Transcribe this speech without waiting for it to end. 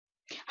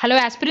Hello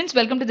aspirants,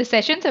 welcome to the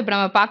session. So இப்போ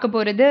நம்ம பார்க்க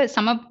போறது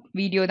sum up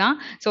வீடியோ தான்.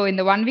 ஸோ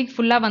இந்த 1 வீக்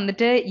ஃபுல்லாக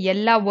வந்துட்டு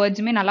எல்லா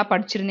வேர்ட்ஸுமே நல்லா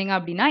படிச்சிருந்தீங்க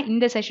அப்படின்னா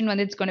இந்த செஷன்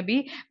வந்து it's gonna be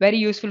very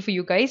useful for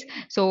you guys.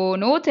 So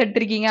notes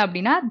எடுத்திருக்கீங்க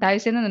அப்படின்னா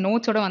தயவுசெய்து அந்த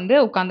நோட்ஸோட வந்து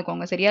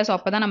உட்காந்துக்கோங்க சரியா. ஸோ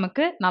அப்போ தான்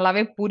நமக்கு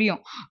நல்லாவே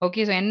புரியும்.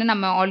 ஓகே, ஸோ என்ன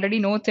நம்ம ஆல்ரெடி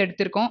நோட்ஸ்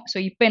எடுத்திருக்கோம். ஸோ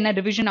இப்போ என்ன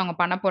ரிவிஷன் அவங்க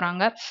பண்ண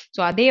போகிறாங்க.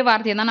 ஸோ அதே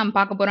வார்த்தையை தான் நம்ம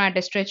பார்க்க போகிறோம். அட்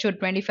ஸ்ட்ரெச் ஒரு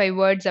 25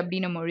 வேர்ட்ஸ்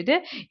அப்படின்னும் பொழுது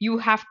you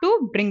have to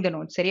bring the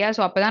notes சரியா.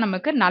 ஸோ அப்போ தான்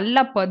நமக்கு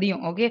நல்லா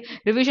பதியும். ஓகே,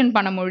 ரிவிஷன்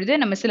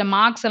பண்ணும்பொழுது நம்ம சில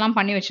மார்க்ஸ் எல்லாம்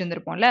பண்ணி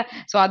வச்சிருந்திருப்போம்ல.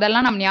 ஸோ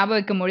அதெல்லாம் நம்ம ஞாபகம்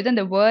வைக்கும் பொழுது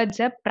அந்த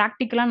வேர்ட்ஸை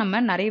ப்ராக்டிக்கலா நம்ம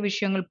நிறைய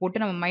விஷயங்கள்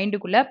போட்டு நம்ம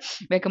மைண்டுக்குள்ள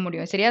வைக்க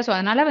முடியும் சரியா. ஸோ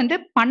அதனால வந்து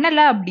பண்ணல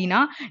அப்படின்னா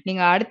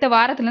நீங்க அடுத்த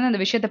வாரத்துல இருந்து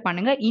அந்த விஷயத்த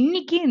பண்ணுங்க.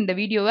 இன்னைக்கு இந்த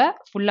வீடியோவை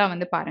ஃபுல்லா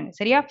வந்து பாருங்க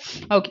சரியா.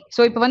 ஓகே,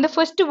 ஸோ இப்போ வந்து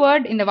ஃபர்ஸ்ட்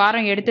வேர்ட் இந்த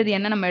வாரம் எடுத்தது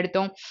என்ன நம்ம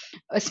எடுத்தோம்?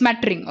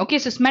 ஸ்மெட்ரிங்.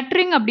 ஓகே, ஸோ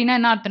ஸ்மெட்ரிங் அப்படின்னா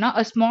என்ன அர்த்தம்னா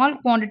a small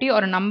quantity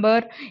or a number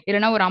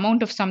இல்லைன்னா ஒரு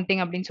amount of something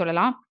அப்படின்னு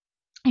சொல்லலாம்.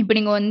 இப்போ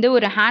நீங்க வந்து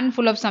ஒரு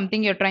handful of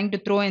something your trying to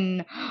throw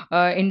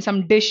in some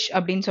dish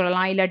அப்படின்னு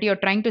சொல்லலாம். இல்லாட்டி your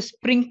trying to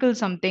sprinkle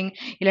something,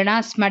 இல்லைனா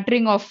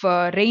ஸ்மெட்ரிங் ஆஃப்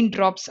ரெயின்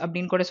ட்ராப்ஸ்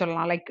அப்படின்னு கூட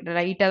சொல்லலாம். லைக்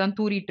லைட்டாக தான்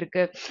தூரிட்டு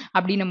இருக்கு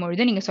அப்படின்னும்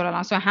பொழுது நீங்க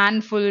சொல்லலாம். ஸோ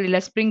ஹேண்ட்ஃபுல்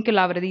இல்லை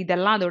ஸ்ப்ரிங்கிள் ஆகுறது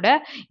இதெல்லாம் அதோட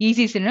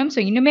ஈஸி சினிம்.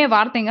 ஸோ இன்னுமே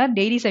வார்த்தைங்க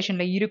டெய்லி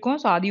செஷன்ல இருக்கும்.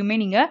 ஸோ அதையுமே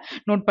நீங்க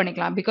நோட்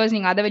பண்ணிக்கலாம். பிகாஸ்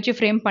நீங்க அதை வச்சு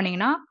ஃப்ரேம்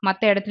பண்ணீங்கன்னா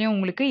மற்ற இடத்துலையும்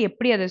உங்களுக்கு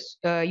எப்படி அதை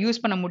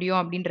யூஸ் பண்ண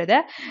முடியும்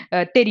அப்படின்றத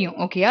தெரியும்.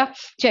 ஓகேயா,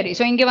 சரி.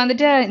 ஸோ இங்க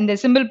வந்துட்டு இந்த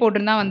சிம்பிள்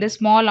போட்டிருந்தா வந்து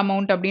ஸ்மால்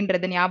அமௌண்ட்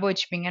அப்படின்றது ஞாபகம்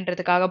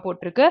வச்சுப்பீங்கன்றதுக்காக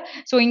போட்டிருக்கு.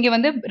 ஸோ இங்க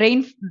வந்து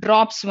ரெயின்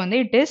டிராப்ஸ் வந்து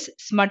இட் இஸ்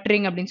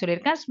ஸ்மட்ரிங் அப்படின்னு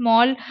சொல்லியிருக்கேன்.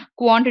 Small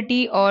quantity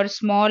R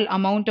small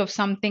amount of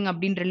something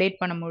அப்படின்னு ரிலேட்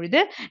பண்ணும்பொழுது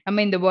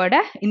நம்ம இந்த வேர்டை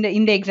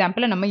இந்த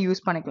எக்ஸாம்பிள நம்ம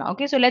யூஸ் பண்ணிக்கலாம்.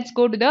 Okay, so let's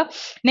go to the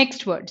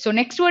next word. So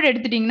next word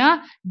எடுத்துட்டீங்கன்னா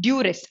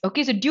டியூரிஸ்.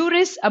 ஓகே, ஸோ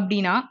டியூரிஸ்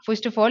அப்படின்னா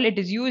first of all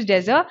it is used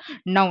as a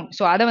noun.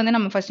 So அதை வந்து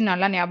நம்ம ஃபர்ஸ்ட்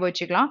நல்லா ஞாபகம்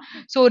வச்சுக்கலாம்.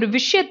 ஸோ ஒரு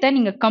விஷயத்தை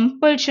நீங்க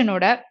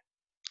கம்பல்ஷனோட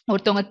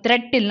ஒருத்தவங்க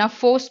த்ரெட் இல்லைனா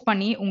ஃபோர்ஸ்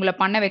பண்ணி உங்களை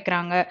பண்ண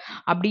வைக்கிறாங்க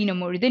அப்படின்னும்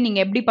பொழுது நீங்க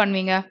எப்படி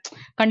பண்ணுவீங்க?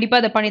 கண்டிப்பா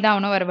அதை பண்ணிதான்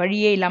ஆகணும், வேற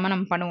வழியே இல்லாம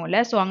நம்ம பண்ணுவோம்ல.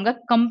 ஸோ அங்க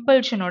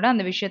கம்பல்ஷனோட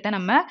அந்த விஷயத்த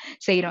நம்ம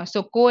செய்யறோம். ஸோ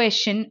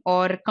கோஎஷன்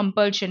ஆர்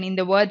கம்பல்ஷன்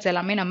இந்த வேர்ட்ஸ்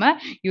எல்லாமே நம்ம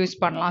யூஸ்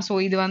பண்ணலாம். ஸோ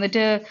இது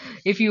வந்துட்டு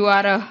if you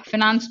are a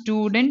finance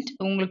student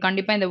உங்களுக்கு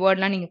கண்டிப்பா இந்த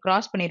வேர்ட்லாம் நீங்க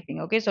கிராஸ்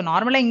பண்ணியிருப்பீங்க. ஓகே, ஸோ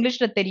நார்மலா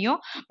இங்கிலீஷ்ல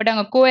தெரியும், பட்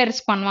அங்க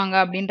கோஎர்ஸ் பண்ணுவாங்க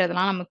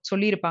அப்படின்றதெல்லாம் நமக்கு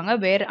சொல்லியிருப்பாங்க.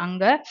 வேற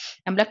அங்க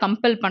நம்மள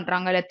கம்பல்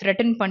பண்றாங்க, இல்லை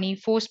த்ரெட்டன் பண்ணி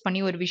ஃபோர்ஸ்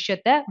பண்ணி ஒரு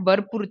விஷயத்த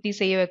வற்புறுத்தி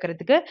செய்ய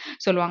வைக்கிறதுக்கு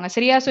சொல்லுவாங்க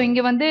சரியா. சோ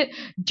இங்க வந்து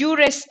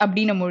டியூரஸ்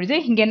அப்படின்னும் பொழுது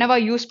இங்க என்னவா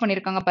யூஸ்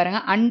பண்ணிருக்காங்க பாருங்க.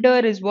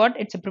 Under is what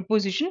it's a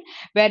preposition,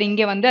 வேற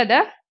இங்க வந்து அத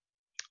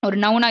ஒரு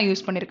நவுனா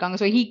யூஸ் பண்ணிருக்காங்க.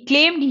 So he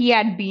claimed he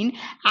had been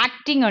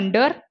acting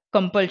under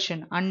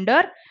compulsion,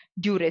 under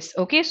duress.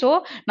 Okay, so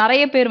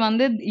நிறைய பேர்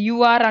வந்து you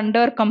are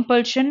under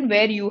compulsion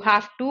where you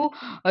have to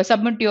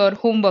submit your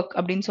homework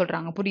அப்படின்னு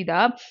சொல்றாங்க.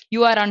 புரியுதா?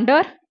 You are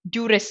under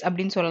டியூரஸ்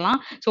அப்படின்னு சொல்லலாம்.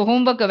 ஸோ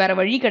ஹோம்ஒர்க் வேற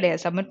வழி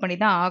கிடையாது, சப்மிட் பண்ணி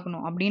தான்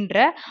ஆகணும்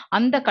அப்படின்ற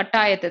அந்த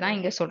கட்டாயத்தை தான்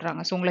இங்க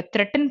சொல்றாங்க. ஸோ உங்களை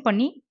த்ரெட்டன்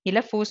பண்ணி இல்ல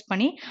ஃபோர்ஸ்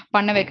பண்ணி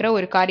பண்ண வைக்கிற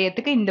ஒரு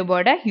காரியத்துக்கு இந்த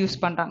வேர்டை யூஸ்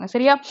பண்றாங்க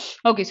சரியா.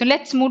 Okay, so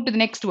let's move to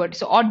the next word.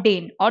 So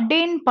ஆர்டெயின்.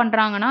 ஆர்டெயின்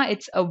பண்றாங்கன்னா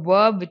it's a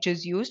verb which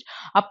is used.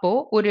 அப்போ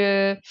ஒரு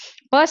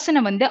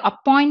பர்சனை வந்து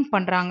அப்பாயிண்ட்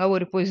பண்றாங்க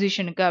ஒரு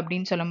பொசிஷனுக்கு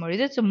அப்படின்னு சொல்லும்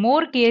பொழுது ஸோ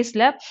மோர்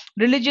கேஸ்ல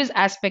ரிலிஜியஸ்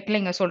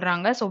ஆஸ்பெக்ட்ல இங்க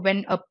சொல்றாங்க. So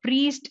when a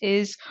priest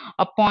is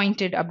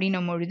appointed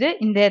அப்படின்னும் பொழுது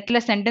இந்த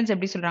இடத்துல சென்டென்ஸ்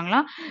எப்படி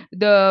சொல்றாங்களா,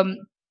 the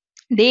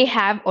they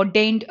have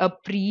ordained a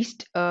priest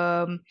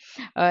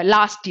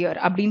last year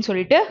அப்படின்னு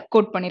சொல்லிட்டு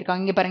கோட்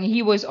பண்ணிருக்காங்க. இங்க பாருங்க,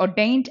 he was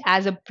ordained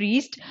as a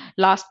priest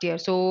last year.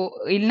 so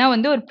இல்லனா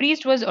வந்து ஒரு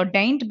priest was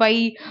ordained by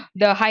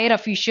the higher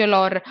official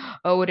or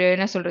ஒரு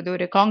என்ன சொல்றது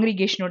ஒரு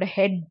காங்கிரிகேஷனோட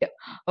head.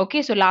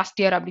 Okay, so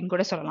last year அப்படின்னு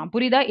கூட சொல்லலாம்.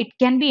 புரியுதா? it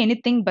can be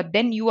anything but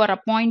then you are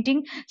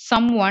appointing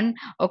someone.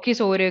 Okay,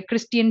 so ஒரு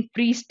கிறிஸ்டியன்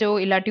பிரீஸ்டோ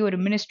இல்லாட்டி ஒரு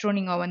மினிஸ்டரோ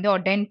நீங்க வந்து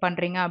ordain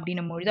பண்றீங்க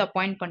அப்படின்னும் பொழுது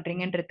அப்பாயிண்ட்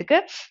பண்றீங்கன்றதுக்கு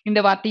இந்த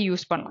வார்த்தையை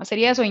யூஸ் பண்ணலாம்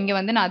சரியா. சோ இங்க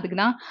வந்து நான் அதுக்கு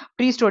தான்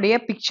priestோடைய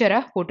பிக்சரை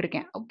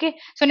போட்டிருக்கேன். Okay,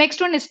 so next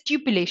one is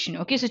stipulation.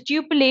 okay, so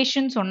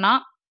stipulation சொன்னா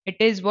it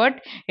is what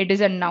it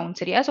is a noun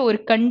சரியா. so ஒரு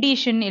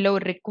கண்டிஷன் இல்ல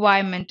ஒரு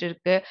ரிக்வயர்மெண்ட்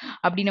இருக்கு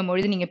அப்படின்னும்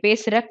பொழுது நீங்க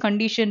பேசுற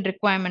கண்டிஷன்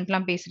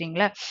ரிக்வயர்மெண்ட்லாம்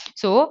பேசுறீங்களா,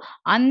 so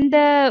அந்த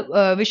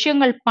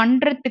விஷயங்கள்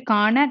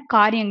பண்றதுக்கான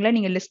காரியங்களை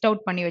நீங்க லிஸ்ட்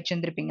அவுட் பண்ணி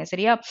வச்சிருந்திருப்பீங்க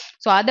சரியா.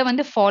 so அதை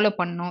வந்து ஃபாலோ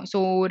பண்ணணும். so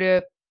ஒரு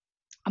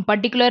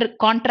particular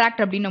contract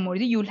அப்படின்னும்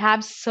பொழுது you will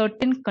have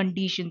certain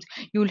conditions,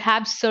 you will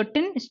have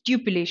certain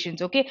stipulations.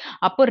 okay,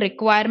 அப்போ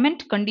requirement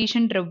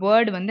condition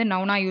word வந்து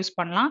noun யூஸ்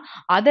பண்ணலாம்.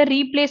 அதை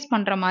ரீப்ளேஸ்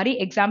பண்ற மாதிரி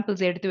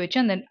எக்ஸாம்பிள்ஸ் எடுத்து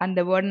வச்சு அந்த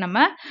வேர்ட்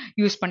நம்ம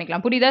யூஸ்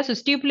பண்ணிக்கலாம். புரியுதா? ஸோ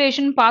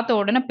ஸ்டிப்புலேஷன் பார்த்த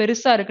உடனே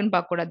பெருசா இருக்குன்னு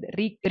பார்க்க கூடாது.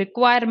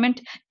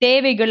 ரிக்வயர்மெண்ட்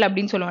தேவைகள்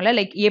அப்படின்னு சொல்லுவாங்கல்ல,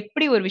 லைக்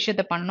எப்படி ஒரு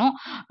விஷயத்த பண்ணணும்,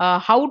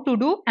 ஹவு டு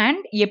டூ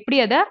அண்ட் எப்படி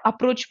அதை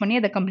அப்ரோச்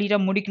பண்ணி அதை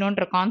கம்ப்ளீட்டா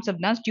முடிக்கணும்ன்ற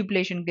கான்செப்ட் தான்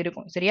ஸ்டிப்புலேஷனுக்கு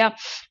இருக்கும் சரியா.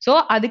 ஸோ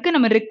அதுக்கு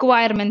நம்ம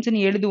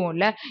ரிக்வயர்மெண்ட்ஸ்ன்னு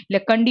எழுதுவோம்ல, இல்ல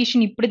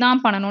கண்டிஷன்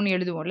இப்படிதான் பண்ணணும்னு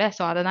எழுதுவோம்ல,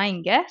 சோ அதை தான்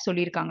இங்க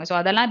சொல்லியிருக்காங்க. சோ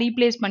அதெல்லாம்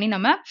ரீப்ளேஸ் பண்ணி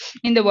நம்ம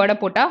இந்த வேர்டை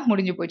போட்டா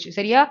முடிஞ்சு போச்சு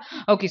சரியா.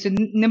 ஓகே, ஸோ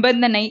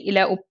நிபந்தனை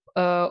இல்ல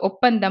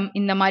ஒப்பந்தம்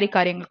இந்த மாதிரி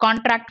காரியங்கள்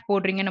கான்ட்ராக்ட்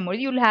போடுறீங்கன்னும்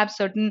போது you will have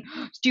certain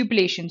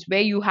stipulations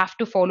where you have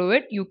to follow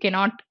it, you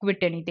cannot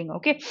quit anything.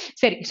 okay,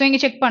 சரி. ஸோ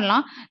இங்க செக்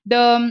பண்ணலாம்.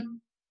 the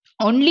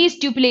only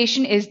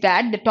stipulation is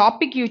that the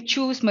topic you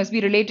choose must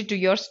be related to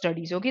your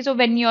studies. Okay, so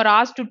when you're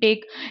asked to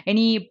take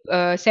any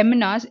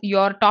seminars,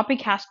 your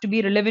topic has to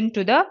be relevant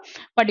to the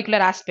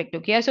particular aspect.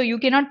 Okay, so you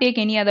cannot take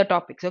any other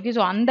topics. Okay,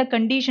 so அந்த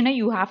கண்டிஷனை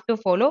you have to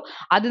follow.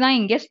 அதுதான்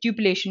இங்க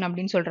stipulation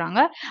அப்படின்னு சொல்றாங்க.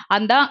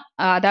 அந்த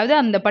அதாவது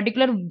அந்த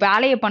particular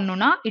வேலையை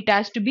பண்ணணும்னா it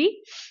has to be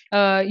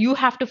you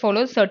have to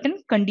follow certain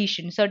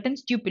condition, certain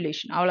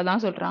stipulation,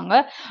 அவ்வளவுதான் சொல்றாங்க.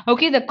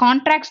 Okay, the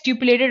contract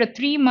stipulated a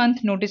 3-month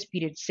notice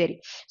period. சரி,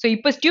 so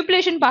இப்போ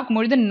stipulation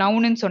பார்க்கும்பொழுது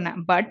நவுன்னு சொன்னேன்,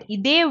 பட்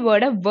இதே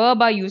வேர்டை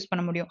வேர்பா யூஸ்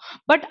பண்ண முடியும்.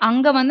 பட்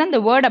அங்க வந்து அந்த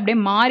வேர்ட் அப்படியே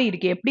மாறி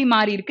இருக்கு. எப்படி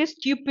மாறி இருக்கு?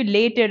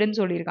 ஸ்டிப்புலேட்டட்னு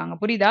சொல்லியிருக்காங்க.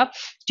 புரியுதா?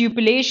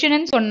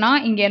 ஸ்டிப்புலேஷன் சொன்னா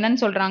இங்க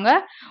என்னன்னு சொல்றாங்க,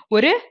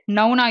 ஒரு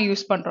நவுனா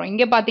யூஸ் பண்றோம்.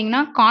 இங்க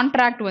பாத்தீங்கன்னா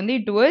கான்ட்ராக்ட் வந்து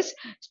it was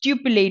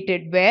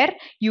stipulated where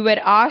you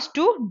are asked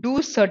to do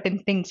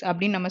certain things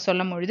அப்படின்னு நம்ம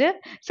சொல்லும் பொழுது,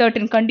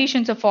 சர்டன்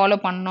கண்டிஷன்ஸை ஃபாலோ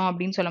பண்ணணும்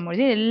அப்படின்னு சொல்லும்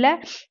பொழுது, இல்ல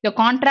the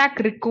contract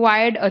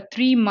required a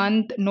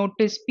 3-month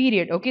notice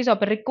period. Okay, so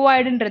அப்ப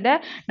requiredன்றத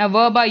நான்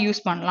verb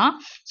யூஸ் பண்ணலாம்.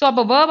 ஸோ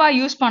அப்போ verb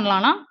யூஸ்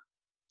பண்ணலாம்னா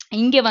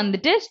இங்க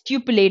வந்துட்டு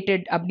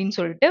stipulated அப்படின்னு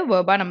சொல்லிட்டு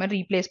verb நம்ம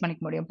ரீப்ளேஸ்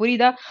பண்ணிக்க முடியும்.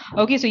 புரியுதா?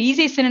 ஓகே, ஸோ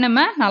ஈஸி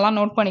சினோனிமை நல்லா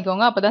நோட்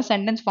பண்ணிக்கோங்க, அப்பதான்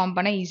சென்டென்ஸ் ஃபார்ம்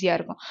பண்ண ஈஸியா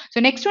இருக்கும்.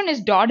 ஸோ நெக்ஸ்ட் ஒன்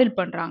இஸ் டாடில்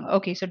பண்றாங்க.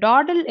 Okay, so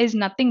டாடில் is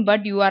nothing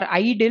but you are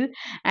idle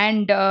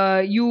and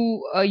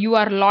you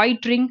are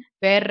loitering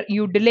where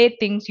you delay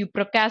things, you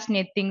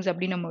procrastinate things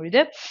அப்படின்னும்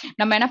பொழுது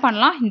நம்ம என்ன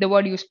பண்ணலாம், இந்த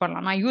வேர்ட் யூஸ்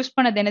பண்ணலாம். நான் யூஸ்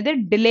பண்ணது என்னது,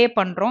 டிலே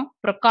பண்றோம்,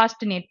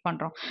 procrastinate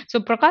பண்றோம். ஸோ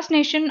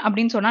procrastination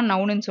அப்படின்னு சொன்னா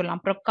நவுன்னு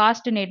சொல்லலாம்,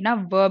 procrastinateனா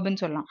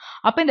வேர்ப்னு சொல்லலாம்.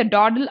 அப்ப இந்த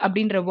டாடில்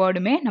அப்படின்ற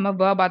வேர்டுமே நம்ம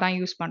வேர்பா தான்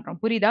யூஸ்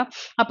பண்றோம். புரியுதா?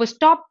 அப்போ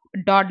stop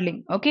dawdling.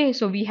 Okay,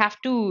 so we have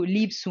to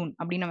leave soon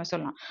அப்படின்னு நம்ம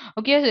சொல்லலாம்.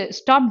 Okay,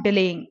 stop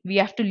delaying, we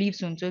have to leave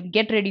soon, so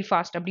get ready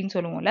fast அப்படின்னு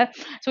சொல்லுவோம்ல.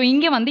 so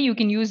இங்க வந்து you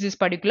can use this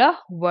particular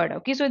word.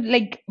 Okay, so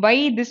like why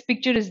this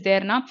picture is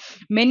there na,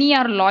 many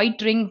are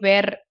loitering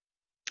where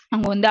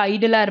அவங்க வந்து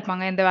ஐடியலா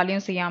இருப்பாங்க, எந்த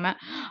வேலையும் செய்யாம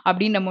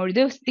அப்படின்னும்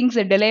பொழுது திங்ஸ்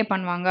டிலே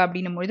பண்ணுவாங்க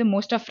அப்படின்னும் பொழுது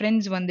மோஸ்ட் ஆஃப்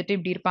ஃப்ரெண்ட்ஸ் வந்துட்டு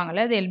இப்படி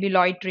இருப்பாங்கல்ல, they'll be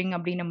loitering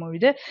அப்படின்னும்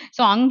பொழுது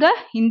ஸோ அங்க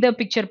இந்த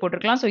பிக்சர்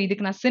போட்டிருக்கலாம். ஸோ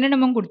இதுக்கு நான்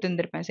சினோனிமும்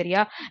கொடுத்துருந்துருப்பேன்.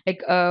 சரியா?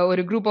 லைக்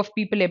ஒரு குரூப் ஆஃப்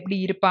பீப்புள் எப்படி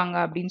இருப்பாங்க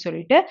அப்படின்னு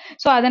சொல்லிட்டு.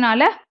 ஸோ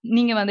அதனால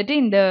நீங்க வந்துட்டு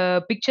இந்த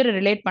பிக்சரை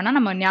ரிலேட் பண்ணா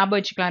நம்ம ஞாபகம்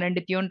வச்சுக்கலாம்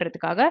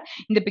ரெண்டுத்தையோன்றதுக்காக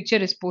இந்த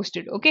பிக்சர் இஸ்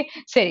போஸ்டட். ஓகே,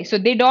 சரி.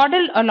 So they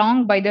டாடல்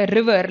along by the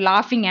river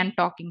லாஃபிங் and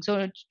talking. So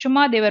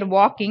சும்மா தேவர்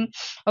வாக்கிங்.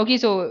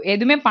 ஓகே, ஸோ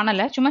எதுவுமே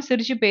பண்ணல, சும்மா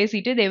சிரிச்சு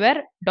பேசிட்டு தேவர்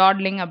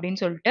டாட்லிங் அப்படின்னு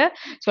சொல்லிட்டு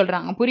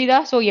சொல்றாங்க. புரியுதா?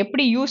 சோ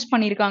எப்படி யூஸ்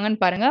பண்ணிருக்காங்கன்னு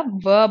பாருங்க,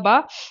 வேர்பா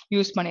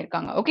யூஸ்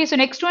பண்ணிருக்காங்க. Okay, so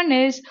next one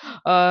is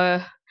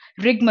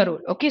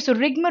ரிக்மரோல். Okay, so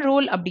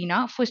ரிக்மரோல்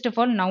அப்படின்னா ஃபர்ஸ்ட் ஆஃப்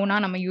ஆல் நவுனா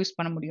நம்ம யூஸ்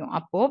பண்ண முடியும்.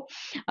 அப்போ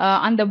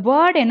அந்த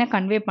வேர்ட் என்ன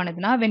கன்வே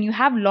பண்ணுதுன்னா, when you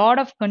have lot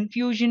of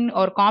confusion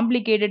or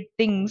complicated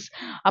things,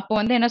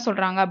 அப்போ வந்து என்ன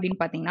சொல்றாங்க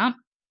அப்படின்னு பாத்தீங்கன்னா,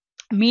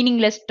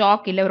 மீனிங்லெஸ்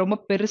டாக் இல்ல ரொம்ப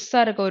பெருசா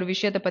இருக்க ஒரு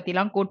விஷயத்தை பத்தி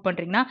எல்லாம் கோட்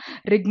பண்றீங்கன்னா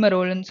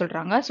ரிக்மரோல்னு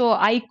சொல்றாங்க. So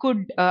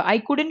I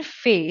couldn't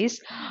face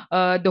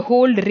the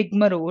whole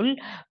ரிக்மரோல்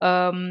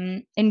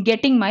in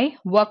getting my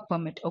work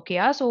permit.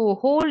 ஓகேயா? So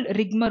whole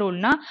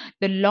ரிக்மரோல்னா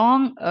the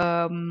long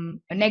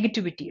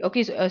negativity.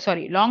 Okay,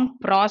 sorry, long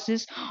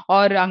process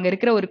R அங்க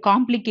இருக்கிற ஒரு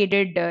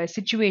காம்ப்ளிகேட்டட்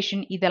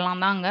சிச்சுவேஷன்,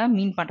 இதெல்லாம் தான் அங்க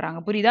மீன்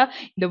பண்றாங்க. புரியுதா?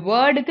 இந்த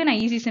வேர்டுக்கு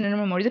நான் ஈஸி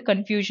சினோனிம் பொழுது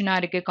கன்ஃபியூஷனா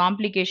இருக்கு,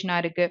 காம்ப்ளிகேஷனா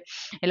இருக்கு,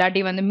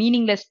 இல்லாட்டி வந்து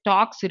மீனிங்லெஸ்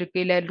டாக்ஸ் இருக்கு,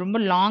 இல்ல ரொம்ப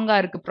லாங்கா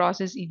இருக்கு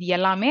ப்ராசஸ், இது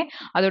எல்லாமே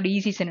அதோட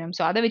ஈஸி சினோனிம்.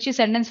 ஸோ அதை வச்சு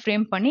சென்டென்ஸ்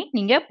ஃப்ரேம் பண்ணி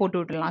நீங்க போட்டு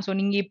விட்டுலாம். ஸோ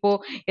நீங்க இப்போ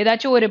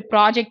ஏதாச்சும் ஒரு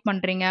ப்ராஜெக்ட்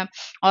பண்றீங்க,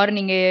 ஆர்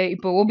நீங்க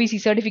இப்போ ஓபிசி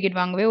சர்டிபிகேட்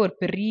வாங்கவே ஒரு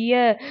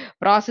பெரிய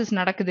ப்ராசஸ்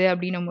நடக்குது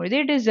அப்படின்னும் பொழுது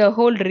it is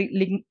whole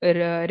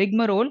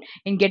ரிக்மரோல்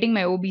in getting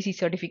my OBC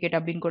certificate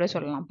அப்படின்னு கூட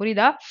சொல்லலாம்.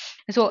 புரியுதா?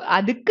 ஸோ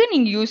அதுக்கு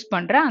நீங்க யூஸ்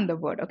பண்ற அந்த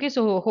word. Okay,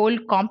 so whole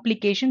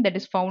complication that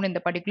is found in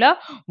the particular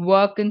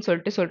ஒர்க்னு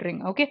சொல்லிட்டு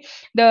சொல்றீங்க. Okay,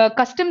 the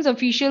customs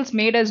officials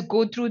made us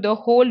go through the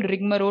whole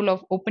rigmarole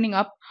of opening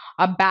up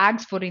our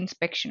bags for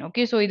inspection.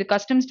 Okay, so இது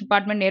customs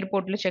department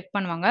airportல check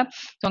பண்ணுவாங்க.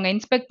 So அங்க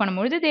inspect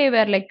பண்ணும்போது they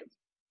were like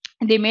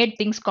they made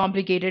things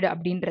complicated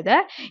அப்படின்றத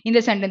இந்த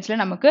சென்டென்ஸ்ல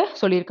நமக்கு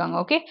சொல்லியிருக்காங்க.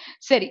 Okay,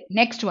 சரி,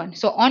 next one.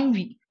 So on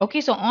we. Okay,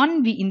 so on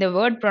we இந்த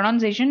வேர்ட்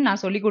ப்ரொனன்சியேஷன் நான்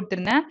சொல்லி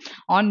கொடுத்துருந்தேன்,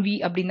 ஆன் வி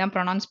அப்படின்னு தான்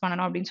ப்ரொனவுன்ஸ்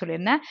பண்ணணும் அப்படின்னு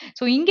சொல்லியிருந்தேன்.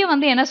 ஸோ இங்கே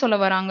வந்து என்ன சொல்ல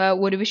வராங்க,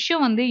 ஒரு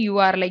விஷயம் வந்து you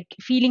are like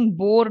feeling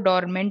board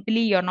R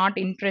mentally you are not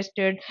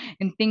interested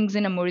in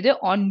திங்ஸ்ன்னும் பொழுது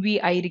ஆன் வி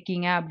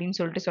ஆயிருக்கீங்க அப்படின்னு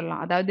சொல்லிட்டு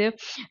சொல்லலாம். அதாவது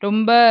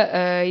ரொம்ப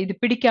இது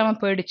பிடிக்காம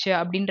போயிடுச்சு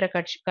அப்படின்ற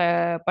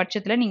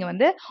பட்சத்துல நீங்க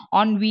வந்து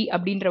ஆன் வி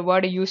அப்படின்ற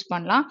வேர்டை யூஸ்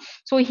பண்ணலாம்.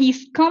 So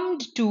he's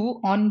கம்ட் to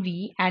envy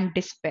and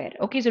despair.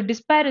 Okay, so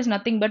despair is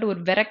nothing but ஒரு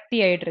விரக்தி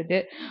ஆயிடுறது.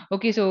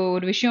 ஓகே, ஸோ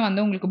ஒரு விஷயம்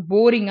வந்து உங்களுக்கு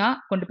போரிங்கா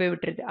கொண்டு போய்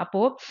விட்டுருது.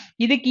 அப்போ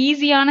இதுக்கு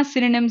ஈஸியான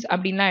சினோனிம்ஸ்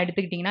அப்படின்லாம்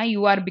எடுத்துக்கிட்டீங்கன்னா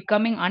you are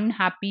becoming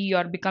unhappy, you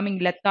are becoming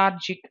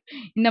lethargic,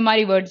 இந்த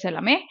மாதிரி வேர்ட்ஸ்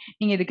எல்லாமே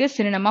நீங்க இதுக்கு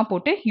சினோனிமா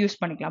போட்டு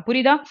யூஸ் பண்ணிக்கலாம்.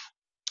 புரியுதா?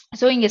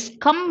 ஸோ இங்க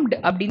ஸ்கம்டு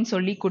அப்படின்னு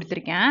சொல்லி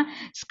கொடுத்துருக்கேன்.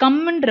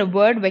 ஸ்கம்ன்ற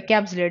வேர்ட்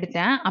வெக்காப்ஸ்ல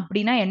எடுத்தேன்,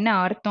 அப்படின்னா என்ன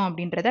அர்த்தம்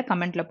அப்படின்றத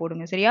கமெண்ட்ல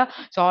போடுங்க. சரியா?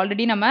 ஸோ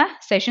ஆல்ரெடி நம்ம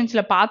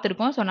செஷன்ஸ்ல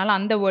பார்த்துருக்கோம். ஸோ அதனால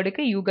அந்த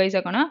வேர்டுக்கு you guys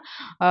are gonna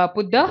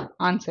put the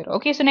answer.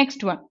 Okay, so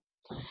next one.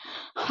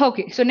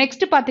 Okay. So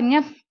next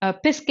பார்த்தீங்கன்னா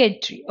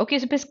பிஸ்கெட்ரி. ஓகே.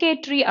 ஸோ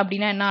பிஸ்கெட்ரி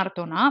அப்படின்னா என்ன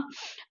அர்த்தம்னா,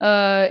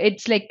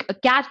 இட்ஸ் லைக்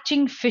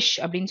கேட்சிங் ஃபிஷ்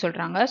அப்படின்னு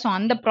சொல்றாங்க. ஸோ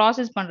அந்த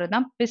ப்ராசஸ் பண்றது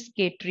தான்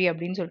பிஸ்கெட்ரி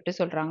அப்படின்னு சொல்லிட்டு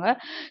சொல்றாங்க.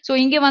 ஸோ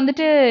இங்க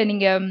வந்துட்டு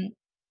நீங்க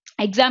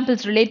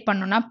எக்ஸாம்பிள்ஸ் ரிலேட்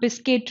பண்ணணும்னா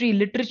பிஸ்கேட்ரி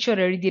லிட்ரேச்சர்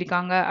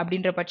எழுதியிருக்காங்க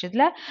அப்படின்ற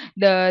பட்சத்தில்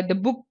the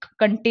book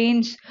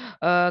contains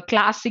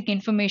classic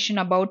information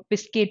about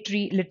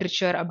பிஸ்கேட்ரி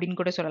literature அப்படின்னு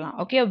கூட சொல்லலாம்.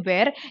 ஓகே.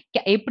 வேர்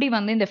எப்படி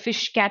வந்து இந்த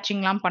ஃபிஷ்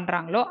கேச்சிங்லாம்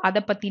பண்றாங்களோ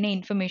அதை பத்தின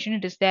information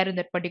it is there in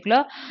that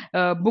particular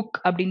book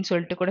அப்படின்னு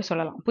சொல்லிட்டு கூட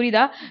சொல்லலாம்.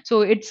 புரியுதா? So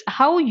it's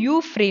how you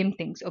frame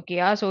things.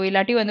 ஓகேயா? ஸோ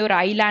இல்லாட்டி வந்து ஒரு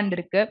ஐலாண்ட்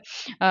இருக்கு,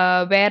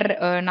 வேர்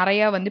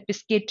நிறைய வந்து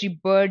பிஸ்கேட்ரி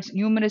birds,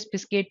 numerous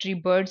பிஸ்கேட்ரி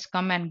birds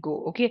come and go.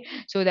 Okay.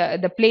 So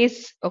the place,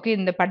 okay,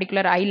 in the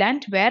particular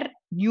island where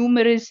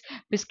numerous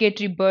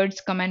piscatory birds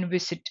come and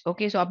visit.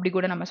 Okay, so அப்படி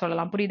கூட நம்ம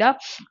சொல்லலாம். புரியுதா?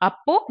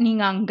 அப்போ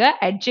நீங்க அங்க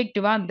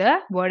adjective-ஆ அந்த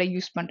வேர்டை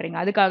யூஸ் பண்றீங்க.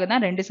 அதுக்காக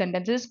தான் 2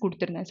 sentences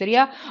கொடுத்திருந்தேன்.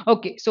 சரியா?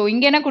 ஓகே. ஸோ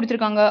இங்க என்ன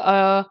கொடுத்திருக்காங்க?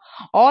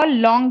 all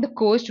along the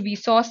coast we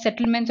saw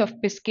settlements of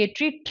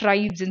piscatory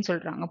tribes ன்னு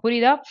சொல்றாங்க.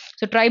 புரியுதா?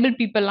 ஸோ tribal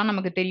peopleலாம்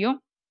நமக்கு தெரியும்.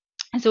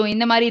 ஸோ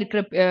இந்த மாதிரி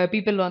இருக்கிற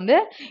பீப்புள் வந்து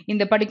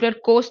இந்த பர்டிகுலர்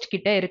கோஸ்ட்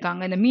கிட்ட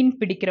இருக்காங்க. இந்த மீன்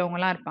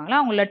பிடிக்கிறவங்கலாம் இருப்பாங்களா,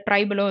 அவங்கள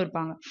ட்ரைபலும்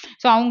இருப்பாங்க.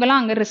 ஸோ அவங்கலாம்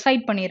அங்கே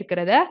ரிசைட்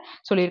பண்ணியிருக்கிறத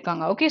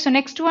சொல்லியிருக்காங்க. Okay. So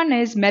next one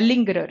is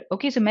மெல்லிங்கரர்.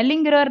 Okay. So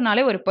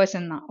மெல்லிங்கரர்னாலே ஒரு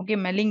பர்சன் தான். ஓகே.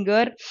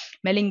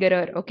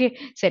 மெல்லிங்கரர். ஓகே.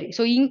 சரி.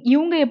 ஸோ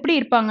இவங்க எப்படி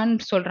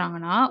இருப்பாங்கன்னு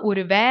சொல்றாங்கன்னா,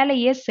 ஒரு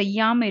வேலையை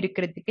செய்யாம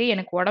இருக்கிறதுக்கு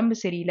எனக்கு உடம்பு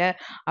சரியில்லை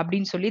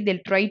அப்படின்னு சொல்லி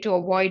they'll try to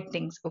avoid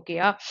things.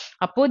 ஓகேயா?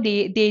 அப்போ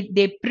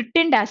they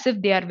pretend as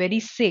if they are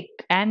very sick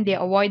and they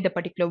avoid the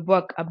particular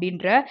work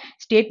அப்படின்ற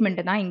ஸ்டேட்மெண்ட்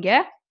தான் இங்க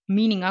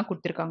மீனிங்கா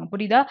கொடுத்திருக்காங்க.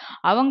 புரியுதா?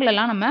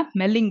 அவங்களெல்லாம் நம்ம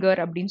மெல்லிங்கர்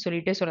அப்படின்னு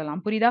சொல்லிட்டு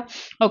சொல்லலாம். புரியுதா?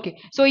 ஓகே.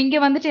 ஸோ இங்க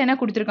வந்துட்டு என்ன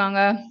கொடுத்திருக்காங்க?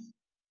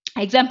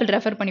 எக்ஸாம்பிள்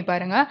ரெஃபர் பண்ணி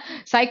பாருங்க.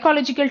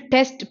 Psychological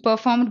test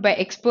performed by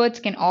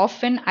experts can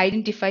often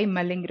identify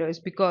மெல்லிங்கர்ஸ்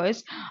because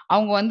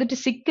அவங்க வந்துட்டு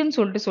சிக்குன்னு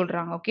சொல்லிட்டு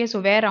சொல்றாங்க. ஓகே. ஸோ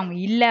வேற அவங்க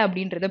இல்லை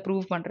அப்படின்றத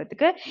ப்ரூவ்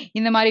பண்றதுக்கு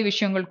இந்த மாதிரி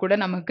விஷயங்கள் கூட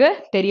நமக்கு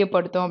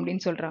தெரியப்படுத்தும்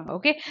அப்படின்னு சொல்றாங்க.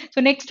 Okay.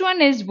 So next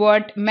one is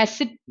what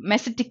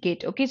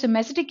மெசிட்டிகேட். Okay. So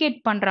மெசிட்டிகேட்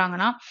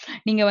பண்றாங்கன்னா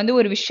நீங்க வந்து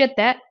ஒரு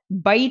விஷயத்த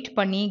பைட்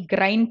பண்ணி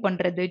கிரைண்ட்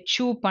பண்றது,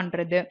 சூ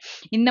பண்றது,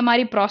 இந்த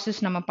மாதிரி ப்ராசஸ்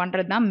நம்ம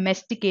பண்றது தான்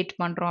மெஸ்டிகேட்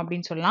பண்றோம்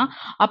அப்படின்னு சொல்லலாம்.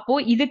 அப்போ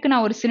இதுக்கு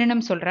நான் ஒரு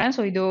சினோனிம் சொல்றேன்.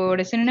 ஸோ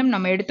இதோட சினோனிம்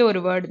நம்ம எடுத்த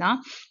ஒரு வேர்டு தான்,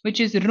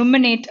 விச் இஸ்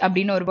ருமினேட்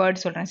அப்படின்னு ஒரு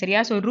வேர்டு சொல்றேன்.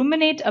 சரியா? ஸோ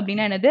ருமினேட்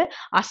அப்படின்னா என்னது?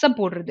 அசை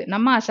போடுறது.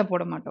 நம்ம அசை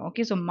போட மாட்டோம்.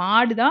 ஓகே. ஸோ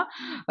மாடு தான்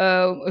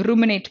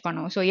ருமினேட்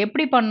பண்ணும். ஸோ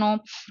எப்படி பண்ணோம்?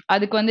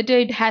 அதுக்கு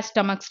வந்துட்டு இட் ஹேஸ்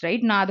ஸ்டமக்ஸ்,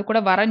 ரைட்? நான் அது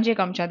கூட வரைஞ்சே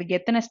காமிச்சேன். அதுக்கு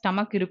எத்தனை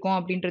ஸ்டமக் இருக்கும்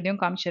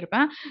அப்படின்றதையும்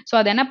காமிச்சிருப்பேன். ஸோ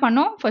அது என்ன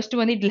பண்ணும்? ஃபர்ஸ்ட்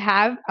வந்து இட் வில்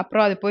ஹேவ்,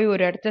 அப்புறம் அது போய்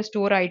ஒரு இடத்துல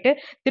ஸ்டோர் ஆயிட்டு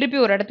திருப்பி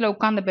ஒரு இடத்துல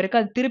உட்கார்ந்த பிறகு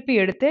அது திருப்பி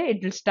எடுத்து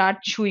it will start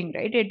chewing,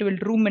 right? It will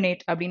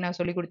ruminate அப்படின்னு நான்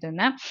சொல்லி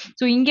கொடுத்திருந்தேன்.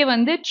 ஸோ இங்க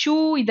வந்து சூ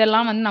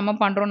இதெல்லாம் வந்து நம்ம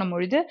பண்றோம் நம்ம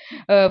பொழுது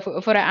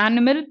ஃபார்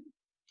அனிமல்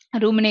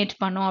ruminate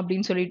பண்ணோம்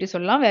அப்படின்னு சொல்லிட்டு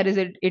சொல்லலாம். Where is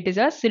it is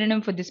a synonym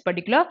for this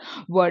particular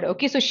word.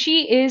 Okay. So she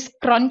is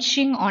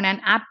crunching on an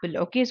apple.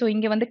 Okay. So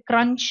இங்க வந்து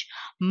crunch,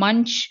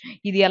 munch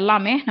இது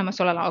எல்லாமே நம்ம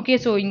சொல்லலாம். Okay.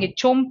 So இங்க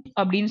chomp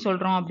அப்படின்னு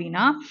சொல்றோம்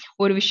அப்படின்னா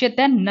ஒரு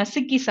விஷயத்தை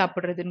நசுக்கி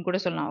சாப்பிடுறதுன்னு கூட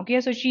சொல்லலாம். Okay.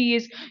 So she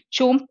is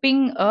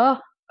chomping a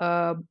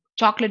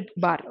chocolate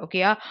bar.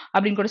 ஓகேயா?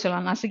 அப்படின்னு கூட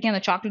சொல்லலாம். நசுக்கி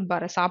அந்த சாக்லேட்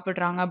பாரை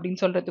சாப்பிடுறாங்க அப்படின்னு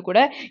சொல்றது கூட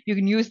you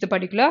can use the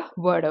particular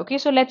word. Okay.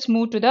 So let's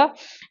move to the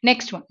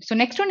next one. So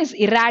next one is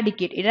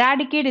eradicate.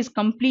 Eradicate is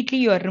completely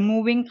you are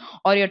removing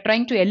are you are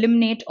trying to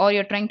eliminate are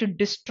you are trying to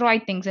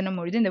destroy things என்னும்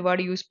பொழுது இந்த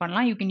word use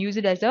பண்ணலாம். You can use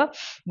it as a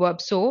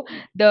verb. So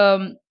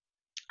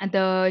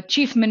the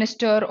chief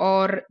minister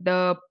or the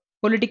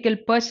political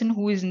person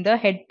who is in the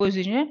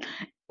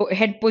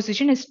head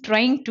position is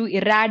trying to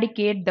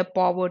eradicate the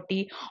poverty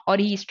or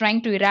he is trying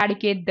to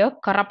eradicate the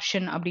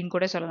corruption அப்படின்னு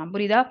கூட சொல்லலாம்.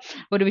 புரியுதா?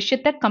 ஒரு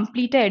விஷயத்தை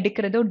கம்ப்ளீட்டா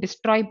எடுக்கிறதோ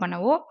destroy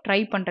பண்ணவோ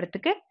try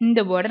பண்றதுக்கு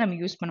இந்த வேர்டை நம்ம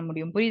யூஸ் பண்ண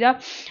முடியும். புரியுதா?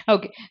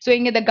 ஓகே. ஸோ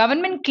இங்க the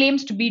government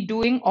claims to be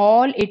doing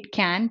all it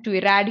can to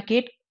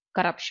eradicate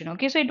corruption.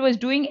 Okay. So it was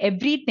doing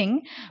everything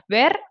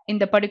where in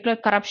the particular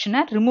corruption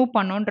remove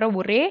பண்ணோன்ற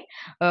ஒரே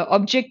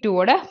objective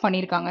ஓட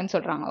பண்ணிருக்காங்கன்னு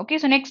சொல்றாங்க. Okay.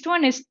 So next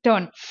one is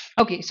stern.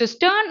 Okay. So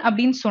stern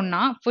அப்படின்னு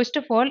சொன்னா first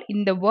of all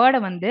இந்த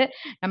வேர்டை வந்து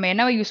நம்ம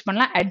என்னவா யூஸ்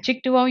பண்ணலாம்?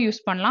 adjective-ஆவும்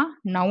யூஸ் பண்ணலாம்,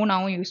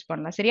 noun-ஆவும் யூஸ்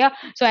பண்ணலாம். சரியா?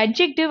 So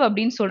adjective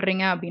அப்படின்னு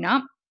சொல்றீங்க அப்படின்னா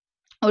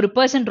ஒரு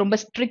பர்சன் ரொம்ப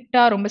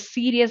ஸ்ட்ரிக்டா ரொம்ப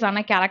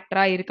சீரியஸான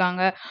கேரக்டரா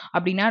இருக்காங்க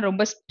அப்படின்னா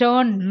ரொம்ப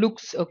Stern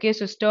looks. Okay.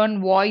 So Stern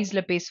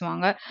வாய்ஸ்ல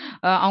பேசுவாங்க.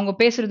 அவங்க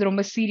பேசுறது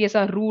ரொம்ப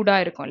சீரியஸா ரூடா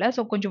இருக்கும்ல.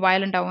 ஸோ கொஞ்சம்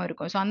வயலண்டாவும்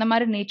இருக்கும். ஸோ அந்த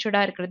மாதிரி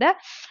நேச்சர்டா இருக்கிறத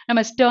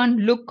நம்ம ஸ்டர்ன்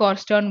லுக்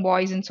ஆர் ஸ்டர்ன்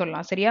வாய்ஸ்ன்னு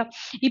சொல்லலாம். சரியா?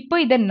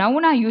 இப்போ இதை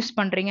நவுனா யூஸ்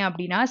பண்றீங்க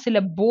அப்படின்னா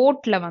சில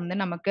போட்ல வந்து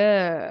நமக்கு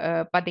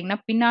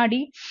பாத்தீங்கன்னா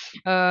பின்னாடி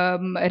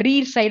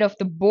ரீர் side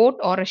of the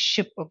boat R a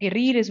ship. Okay.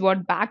 ரீர் is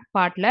what back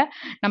பார்ட்ல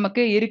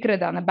நமக்கு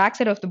இருக்கிறது. அந்த பேக்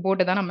சைட் ஆஃப் த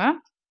போட்டை தான் நம்ம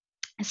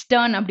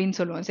ஸ்டர்ன் அப்படின்னு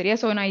சொல்லுவோம். சரியா?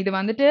 ஸோ நான் இது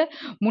வந்துட்டு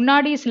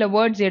முன்னாடி சில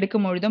வேர்ட்ஸ்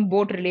எடுக்கும் பொழுதும்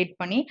போட் ரிலேட்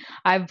பண்ணி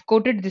I have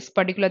coated this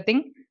particular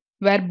thing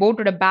where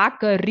போட்டோட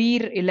back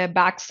ரீர் இல்ல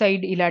பேக்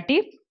சைடு இல்லாட்டி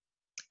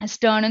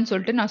ஸ்டர்ன்னு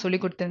சொல்லிட்டு நான் சொல்லி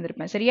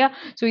கொடுத்துருந்துருப்பேன் சரியா.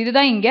 ஸோ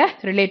இதுதான் இங்க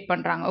ரிலேட்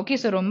பண்றாங்க. ஓகே,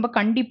 ஸோ ரொம்ப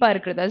கண்டிப்பா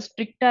இருக்கிறத,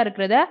 ஸ்ட்ரிக்டா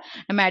இருக்கிறத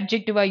நம்ம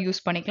அட்ஜெக்டிவா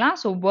யூஸ் பண்ணிக்கலாம்.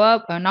 ஸோ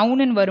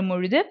நவுன்னு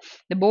வரும்பொழுது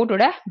இந்த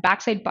போட்டோட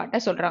பேக் சைட்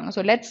பார்ட்டை சொல்றாங்க.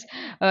 So let's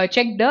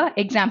check the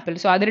example.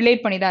 So அது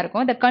ரிலேட் பண்ணி தான்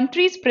இருக்கும். த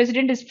countries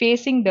president is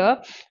facing the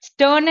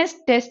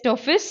ஸ்டர்னஸ்ட் test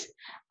of his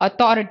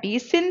authority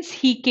since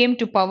he came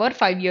to power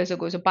 5 years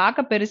ago. So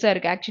பார்க்க பெருசா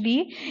இருக்கு. ஆக்சுவலி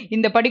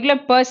இந்த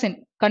பர்டிகுலர் பர்சன்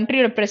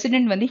கண்ட்ரியோட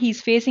பிரசிடென்ட் வந்து he is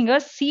facing a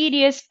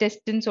serious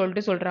test ன்னு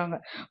சொல்லிட்டு சொல்றாங்க.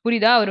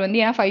 புரியுதா? அவர்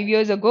வந்து ஏன்னா 5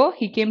 years ago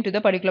he came to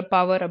the particular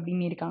power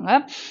அப்படின்னு இருக்காங்க.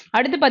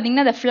 அடுத்து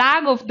பாத்தீங்கன்னா the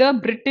flag of the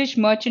British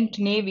merchant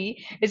navy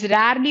is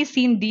rarely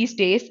seen these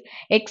days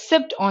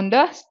except on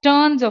the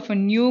sterns of a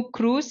new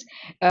cruise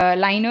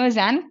liners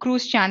and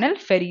cruise channel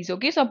ferries.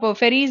 Okay, so அப்போ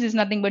ferries is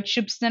nothing but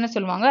ships தானே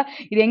சொல்லுவாங்க.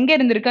 இது எங்க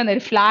இருந்திருக்கு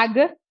அந்த flag,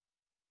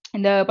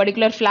 இந்த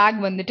particular flag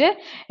வந்துட்டு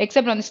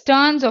accept on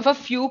ஸ்டர்ன்ஸ் of a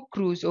few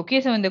cruise. Okay,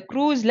 so இந்த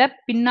க்ரூஸ்ல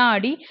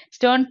பின்னாடி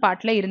ஸ்டர்ன்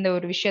பார்ட்ல இருந்த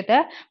ஒரு விஷயத்த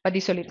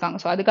பத்தி சொல்லியிருக்காங்க.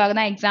 ஸோ அதுக்காக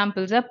தான்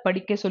எக்ஸாம்பிள்ஸை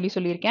படிக்க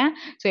சொல்லியிருக்கேன்.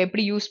 ஸோ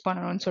எப்படி யூஸ்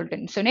பண்ணணும்னு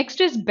சொல்லிட்டு. So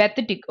next is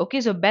pathetic.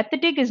 Okay, so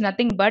pathetic is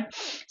nothing but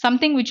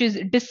something which is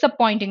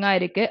டிஸப்பாயிண்டிங்கா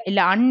இருக்கு,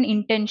 இல்ல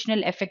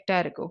அன்இன்டென்ஷனல் எஃபெக்டா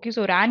இருக்கு. ஓகே,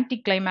 ஸோ ஒரு ஆன்டி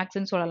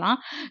கிளைமேக்ஸ்ன்னு சொல்லலாம்.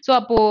 ஸோ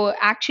அப்போ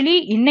ஆக்சுவலி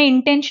என்ன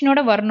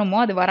இன்டென்ஷனோட வரணுமோ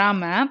அது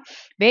வராம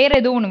வேற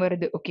ஏதோ ஒன்று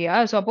வருது. ஓகேயா?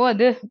 ஸோ அப்போ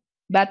அது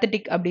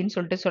pathetic அப்படின்னு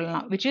சொல்லிட்டு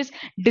சொல்லலாம், which is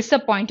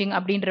disappointing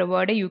அப்படின்ற